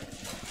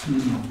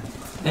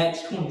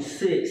 Acts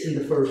 26 in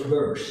the first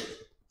verse.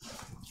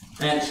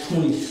 Acts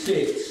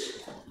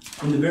 26,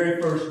 in the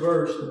very first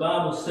verse, the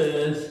Bible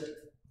says,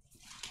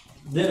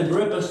 Then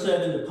Agrippa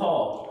said unto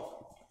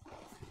Paul,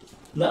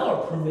 Thou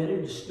art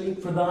permitted to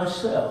speak for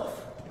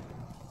thyself.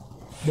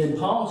 Then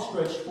Paul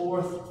stretched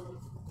forth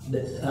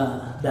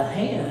the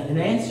hand and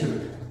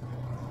answered,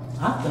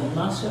 I think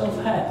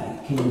myself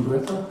happy, King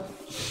Agrippa.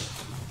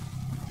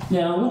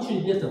 Now, I want you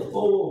to get the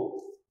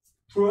full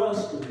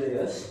thrust of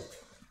this,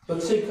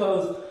 but see,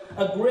 because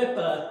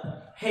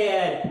Agrippa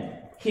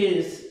had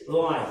his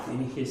life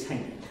in his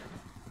hand.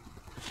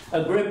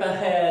 Agrippa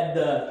had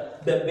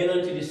the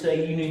ability to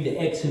say, you need to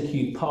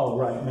execute Paul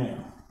right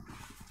now.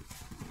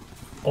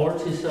 Or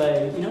to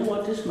say, you know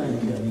what, this man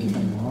ain't done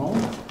anything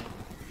wrong.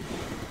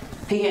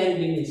 He had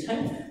it in his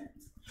hand.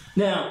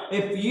 Now,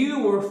 if you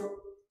were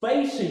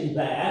facing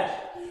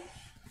that,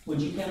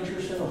 would you count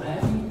yourself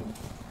happy?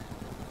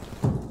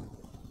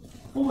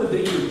 What would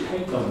be your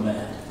take on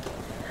that?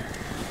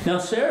 Now,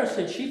 Sarah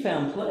said she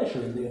found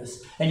pleasure in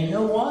this. And you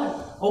know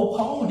what? Oh,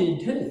 Paul did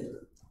too.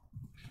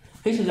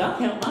 He says, I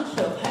count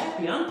myself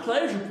happy. I'm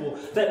pleasurable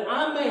that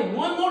I made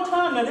one more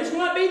time. Now, this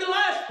might be the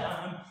last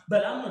time,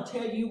 but I'm going to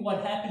tell you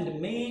what happened to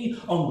me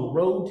on the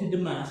road to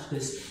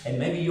Damascus, and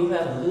maybe you'll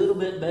have a little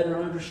bit better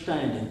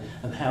understanding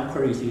of how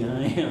crazy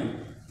I am.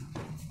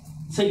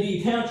 See, do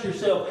you count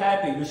yourself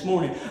happy this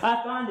morning?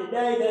 I find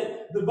today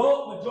that the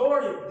bulk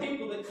majority of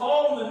people that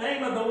call on the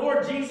name of the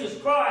Lord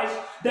Jesus Christ,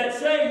 that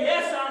say,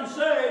 yes, I'm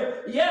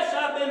saved, yes,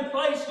 I've been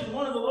placed in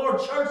one of the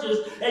Lord's churches,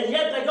 and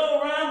yet they go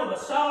around with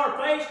a sour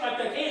face like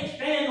they can't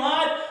stand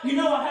life. You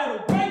know, I have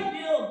a great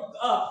deal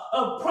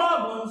of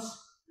problems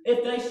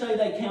if they say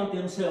they count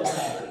themselves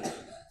happy.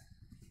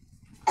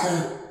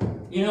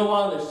 You know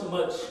why there's so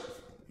much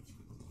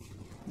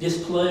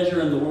displeasure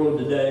in the world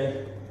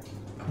today?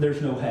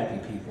 There's no happy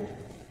people.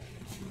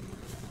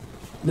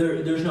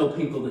 There's no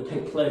people that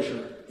take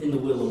pleasure in the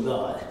will of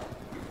God.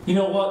 You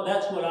know what?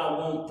 That's what I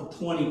want for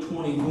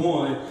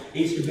 2021,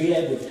 is to be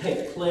able to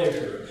take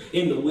pleasure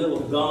in the will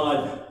of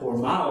God for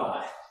my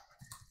life.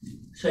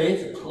 Say,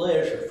 it's a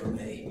pleasure for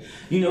me.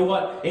 You know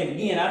what? And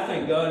again, I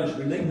think God has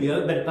relieved me of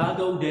it, but if I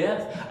go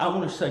deaf, I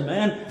want to say,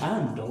 man,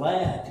 I'm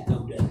glad to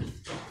go deaf.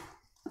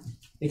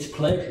 It's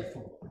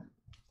pleasurable.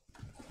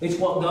 It's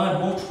what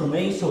God wants for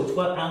me, so it's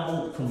what I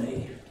want for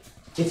me.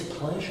 It's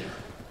pleasure.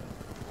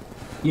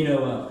 You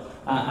know,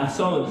 I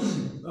saw this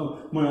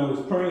when I was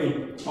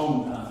praying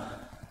on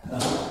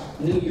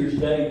New Year's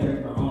Day there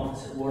in my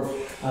office at work.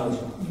 I was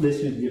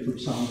listening to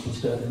different songs and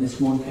stuff, and this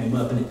one came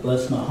up, and it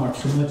blessed my heart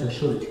so much I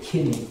showed it to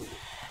Kenny.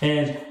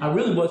 And I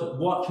really wasn't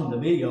watching the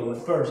video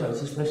at first. I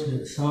was just listening to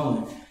the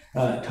song.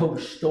 It told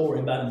a story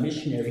about a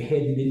missionary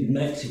heading into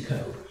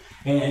Mexico.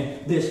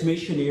 And this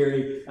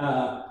missionary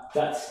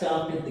got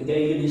stopped at the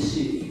gate of his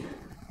city.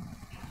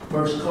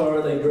 First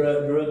car, they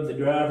drug the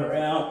driver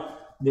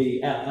out. The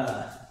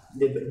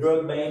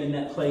drug band in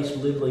that place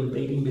literally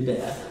beat him to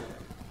death.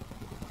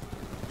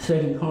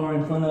 Second car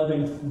in front of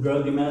him,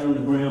 drugged him out on the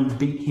ground,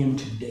 beat him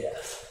to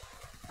death.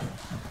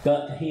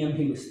 Got to him,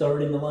 he was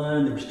third in the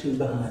line, there was two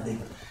behind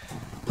him.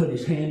 Put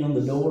his hand on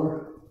the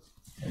door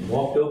and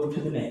walked over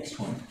to the next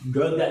one.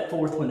 Drugged that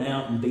fourth one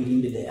out and beat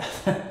him to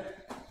death.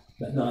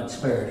 But God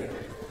spared him.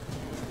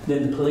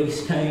 Then the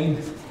police came,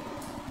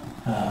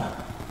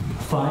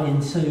 fight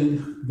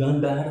ensued, gun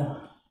battle.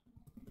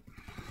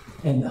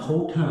 And the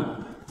whole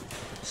time,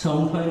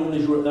 song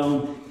playing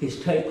on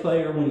his tape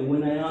player when he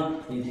went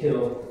out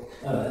until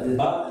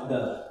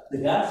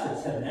the guy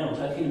said 7 hours.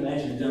 I can't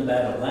imagine a gun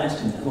battle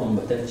lasting that long,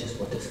 but that's just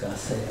what this guy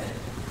said.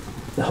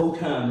 The whole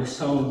time, this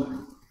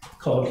song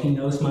called He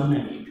Knows My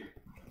Name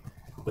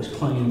was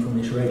playing from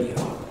his radio.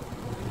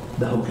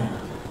 The whole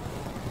time.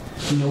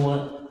 You know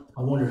what?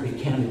 I wonder if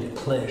he counted it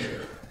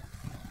pleasure.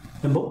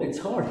 And boy, it's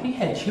hard. He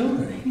had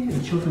children. He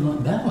had children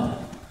like that.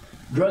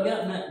 Drug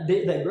out in that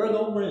ditch. They drug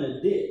over in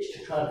a ditch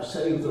to try to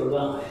save their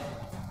life.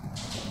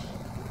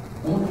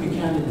 I wonder if he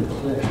counted the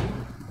pleasure.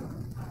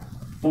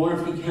 I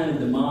wonder if he counted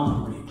the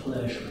mockery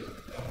pleasure.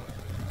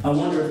 I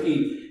wonder if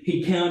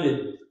he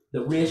counted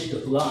the risk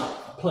of life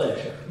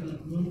pleasure.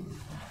 Mm-hmm.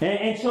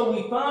 And so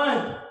we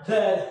find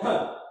that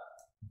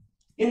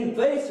in the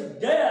face of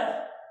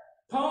death,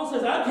 Paul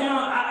says, I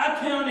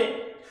count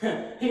it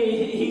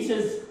he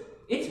says,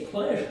 it's a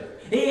pleasure.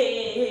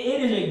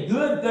 It is a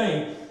good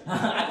thing.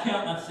 I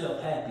count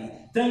myself happy.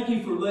 Thank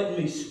you for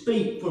letting me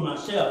speak for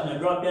myself. Now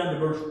drop down to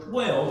verse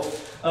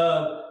 12,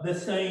 the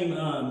same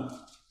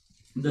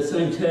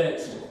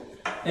text.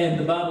 And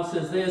the Bible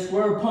says this,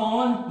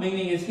 whereupon,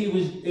 meaning as he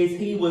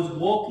was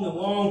walking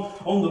along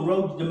on the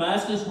road to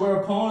Damascus,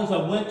 whereupon as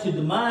I went to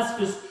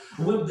Damascus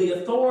with the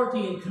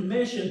authority and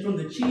commission from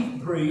the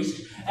chief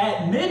priest,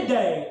 at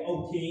midday,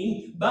 O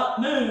king,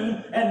 about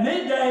noon, at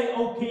midday,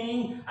 O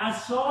king, I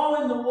saw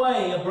in the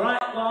way a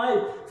bright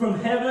light from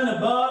heaven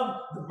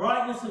above the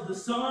brightness of the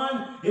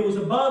sun. It was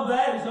above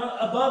that, it was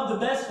above the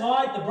best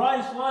light, the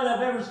brightest light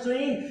I've ever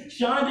seen,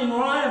 shining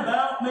right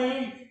about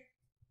me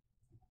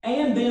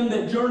and them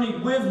that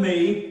journeyed with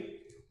me.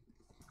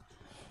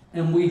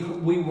 And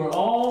we were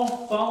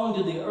all fallen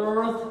to the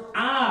earth.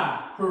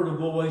 I heard a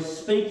voice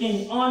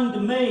speaking unto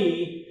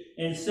me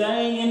and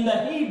saying in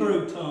the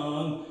Hebrew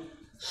tongue,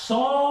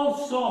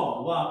 Saul,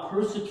 Saul, why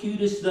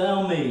persecutest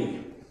thou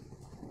me?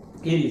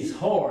 It is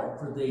hard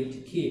for thee to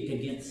kick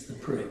against the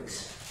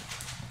pricks.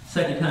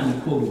 Second time he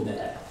quoted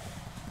that.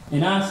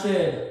 And I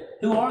said,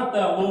 Who art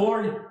thou,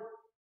 Lord?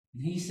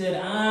 And he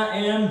said, I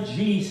am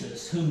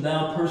Jesus, whom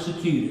thou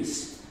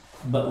persecutest.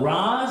 But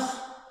rise,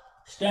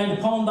 stand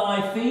upon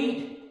thy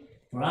feet,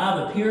 for I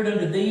have appeared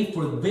unto thee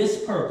for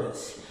this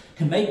purpose,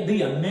 to make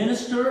thee a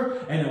minister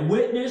and a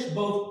witness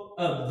both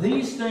of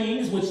these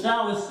things which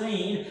thou hast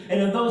seen,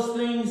 and of those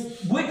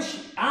things which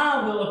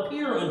I will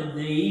appear unto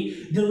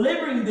thee,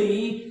 delivering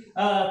thee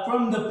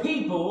from the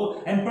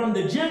people and from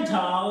the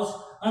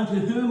Gentiles, unto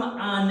whom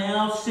I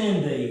now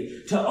send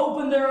thee, to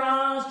open their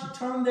eyes, to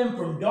turn them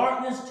from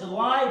darkness to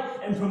light,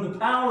 and from the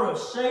power of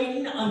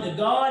Satan unto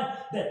God,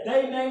 that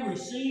they may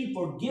receive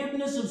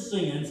forgiveness of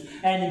sins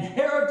and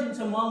inheritance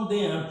among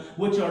them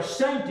which are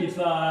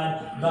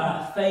sanctified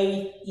by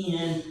faith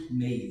in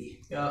me.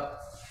 Yeah.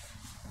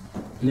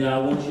 Now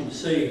I want you to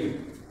see,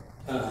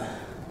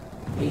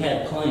 he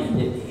had a plan,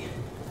 didn't he?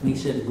 And he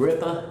said,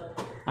 Agrippa,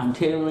 I'm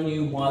telling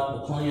you what the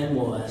plan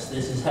was.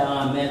 This is how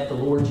I met the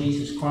Lord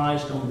Jesus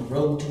Christ on the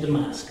road to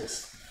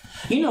Damascus.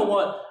 You know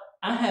what?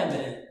 I have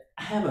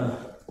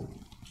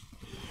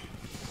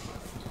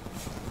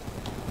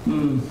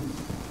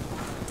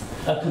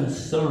a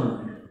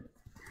concern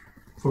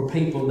for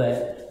people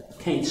that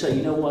can't say,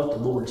 you know what, the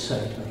Lord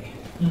saved me.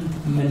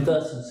 Mm-hmm. And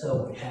thus and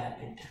so it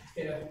happened.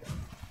 Yeah.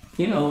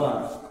 You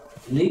know,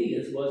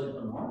 Lydia's wasn't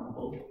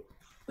remarkable.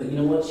 But you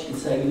know what? She could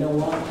say, you know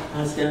what?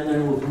 I was down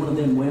there with one of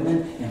them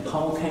women, and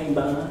Paul came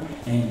by,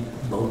 and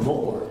the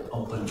Lord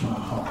opened my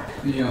heart.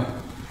 Yeah.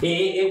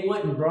 It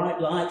wasn't bright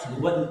lights. It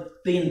wasn't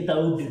being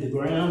thrown to the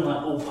ground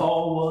like old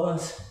Paul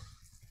was.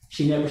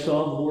 She never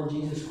saw the Lord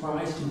Jesus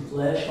Christ in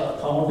flesh like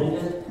Paul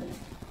did.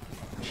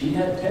 She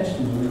had a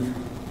testimony.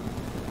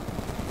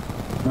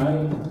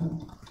 Right?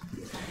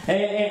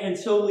 And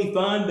so we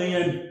find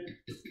then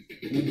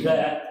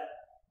that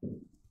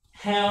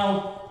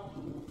how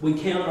we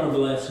count our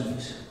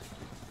blessings,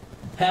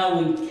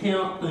 how we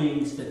count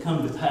things that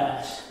come to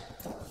pass,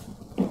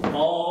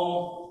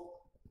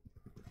 all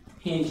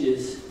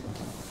hinges.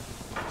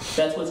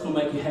 That's what's going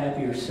to make you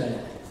happy or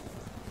sad.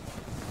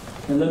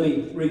 And let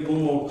me read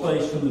one more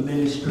place from the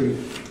ministry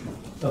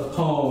of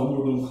Paul, and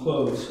we're going to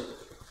close.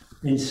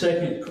 In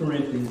 2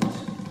 Corinthians.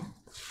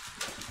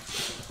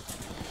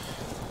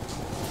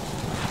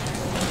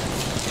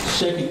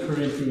 2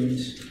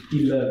 Corinthians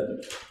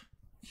 11.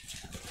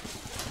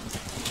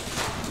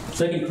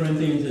 2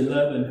 Corinthians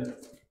 11,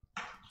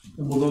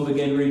 and we're going to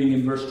begin reading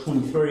in verse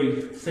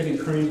 23.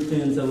 2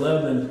 Corinthians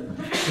 11,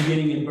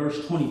 beginning in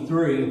verse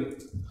 23.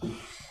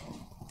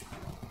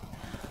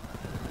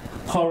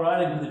 Paul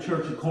writing to the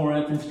church of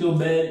Corinth and still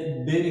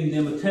bidding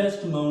them a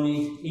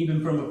testimony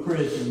even from a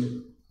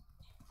prison.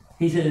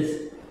 He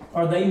says,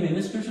 are they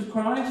ministers of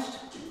Christ?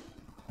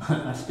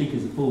 I speak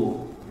as a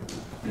fool.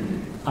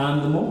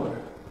 I'm the more.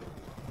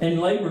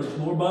 And labor's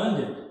more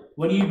abundant.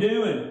 What are you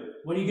doing?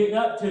 What are you getting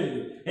up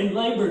to? And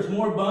labor's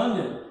more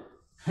abundant.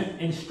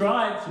 In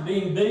stripes,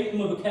 being beaten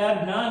with a cat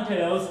of nine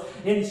tails.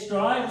 In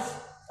stripes,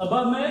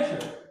 above measure.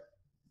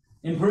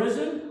 In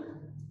prison,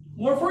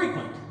 more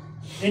frequent.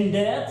 In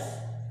deaths,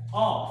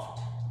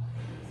 oft.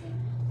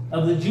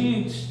 Of the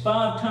Jews,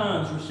 5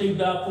 times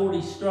received I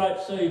 40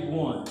 stripes, save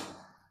one.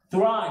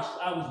 Thrice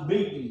I was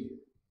beaten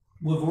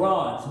with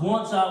rods.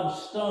 Once I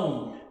was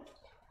stoned.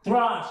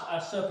 Thrice I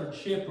suffered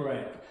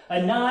shipwreck.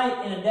 A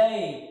night and a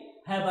day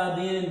have I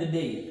been in the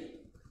deep.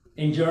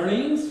 In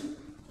journeyings,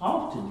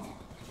 often.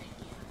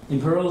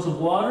 In perils of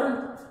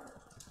water,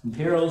 in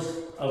perils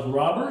of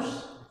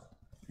robbers,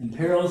 in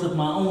perils of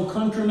my own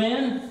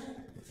countrymen,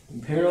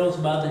 in perils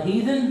by the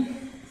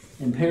heathen,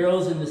 in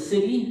perils in the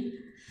city,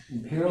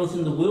 in perils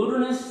in the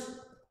wilderness,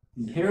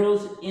 in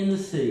perils in the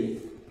sea,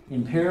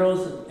 in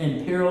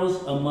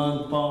perils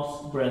among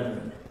false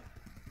brethren,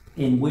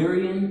 in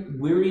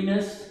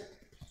weariness,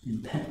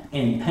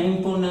 in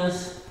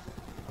painfulness,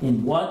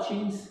 in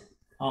watchings,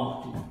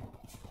 often,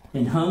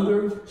 in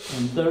hunger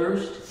and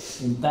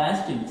thirst, in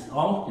fastings,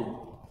 often,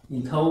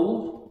 in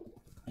cold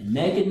and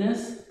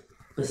nakedness.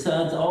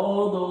 besides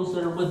all those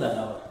that are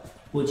without,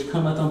 which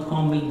cometh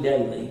upon me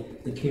daily,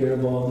 the care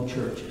of all the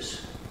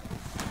churches.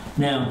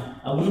 Now,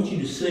 I want you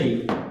to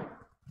see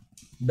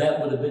that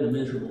would have been a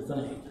miserable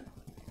thing.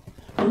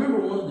 Remember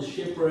one of the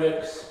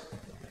shipwrecks?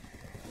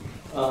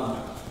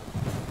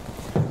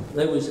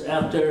 They was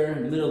out there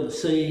in the middle of the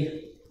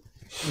sea,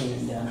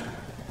 and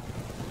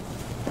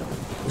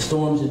the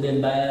storms had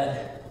been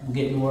bad,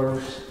 getting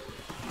worse.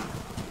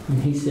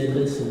 And he said,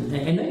 listen,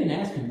 and they didn't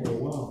ask him for a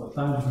while, but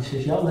finally he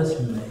says, y'all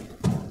listen to me.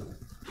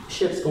 The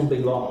ship's going to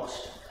be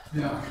lost.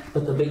 Yeah.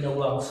 But there'll be no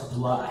loss of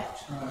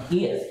life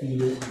if you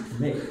listen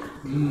to me.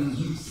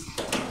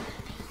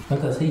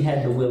 Because he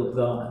had the will of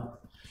God.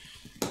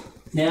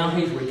 Now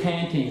he's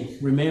recanting,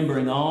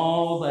 remembering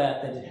all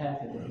that had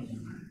happened to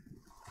him,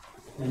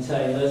 and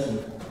saying, listen,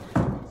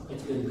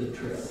 it's been a good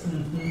trip.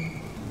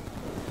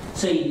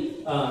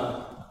 See,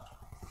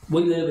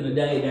 we live in a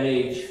day and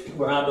age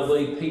where I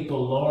believe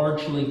people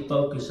largely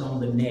focus on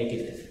the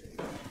negative.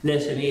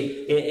 Listen,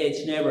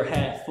 it's never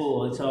half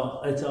full. It's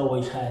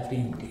always half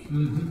empty.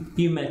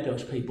 You met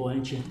those people,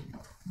 ain't you?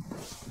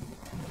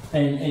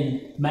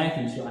 And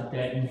Matthew's like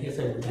that, and he'll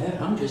say, well, Dad,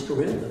 I'm just a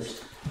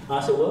realist. I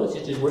said, well, it's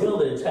just as real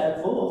that it's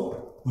half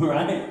full,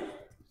 right?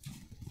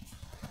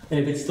 And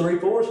if it's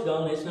 3/4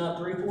 gone, it's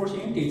not 3/4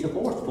 empty, it's a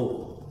 1/4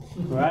 full,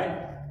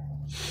 right?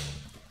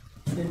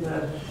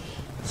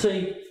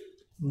 See,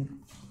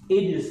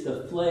 it is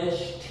the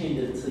flesh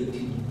tendency to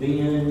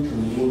bend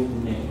toward the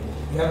negative.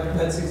 Yep,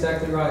 that's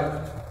exactly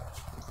right.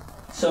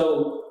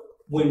 So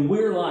when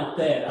we're like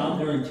that, I'll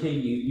guarantee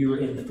you're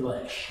in the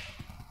flesh.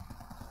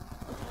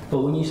 But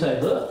when you say,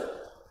 look,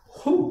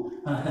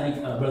 I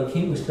think Brother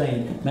King was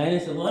saying, man,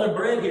 it's a lot of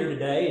bread here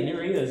today, and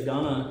there he is.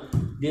 Donna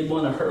did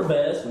one of her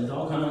best, and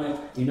all kind of,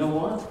 you know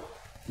what?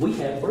 We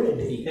have bread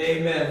to eat.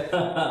 Amen.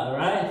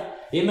 Right?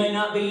 It may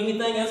not be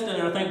anything else down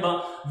there. I think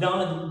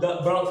Donna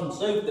brought some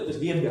soup that was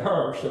given to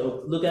her,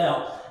 so look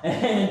out.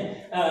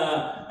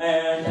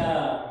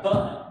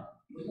 But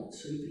we got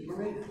soup and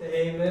bread.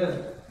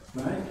 Amen.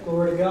 Right?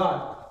 Glory to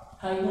God.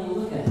 How you want to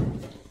look at it?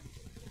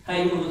 How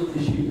you want to look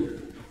this year?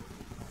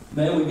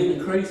 Man, we're getting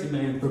crazy,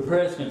 man, for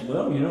president.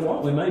 Well, you know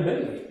what? We may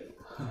be.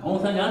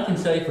 Only thing I can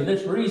say for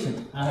this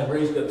reason, I have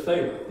raised up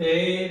favor.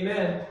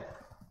 Amen.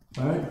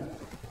 All right?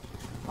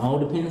 All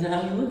depends on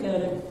how you look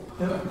at it.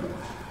 Yep.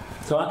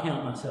 So I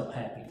count myself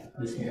happy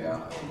this year.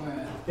 Yeah.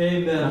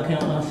 Amen. I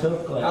count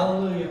myself glad.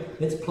 Hallelujah.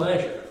 It's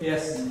pleasure.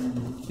 Yes.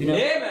 You know,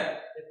 amen.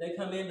 If they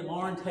come in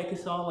tomorrow and take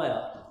us all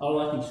out, all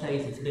I can say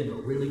is it's been a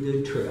really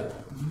good trip.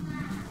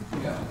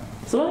 Yeah.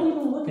 So how are you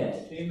going to look at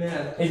it?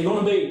 Amen. Is it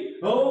going to be,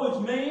 oh, it's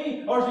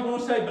me? Or is it going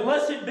to say,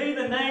 blessed be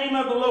the name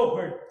of the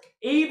Lord?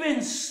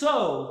 Even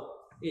so,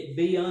 it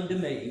be unto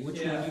me. Which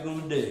one are you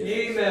going to do?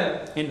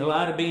 Amen. In the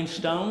light of being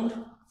stoned?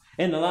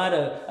 In the light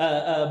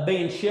of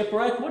being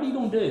shipwrecked? What are you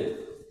going to do?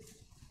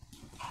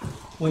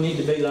 We need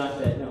to be like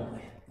that, don't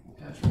we?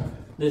 That's right.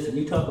 Listen,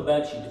 you talk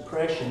about your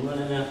depression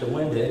running out the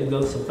window. It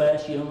goes so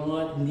fast you don't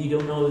know it, and you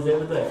don't know it's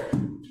ever there.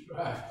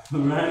 That's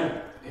right. Right?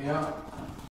 Yeah.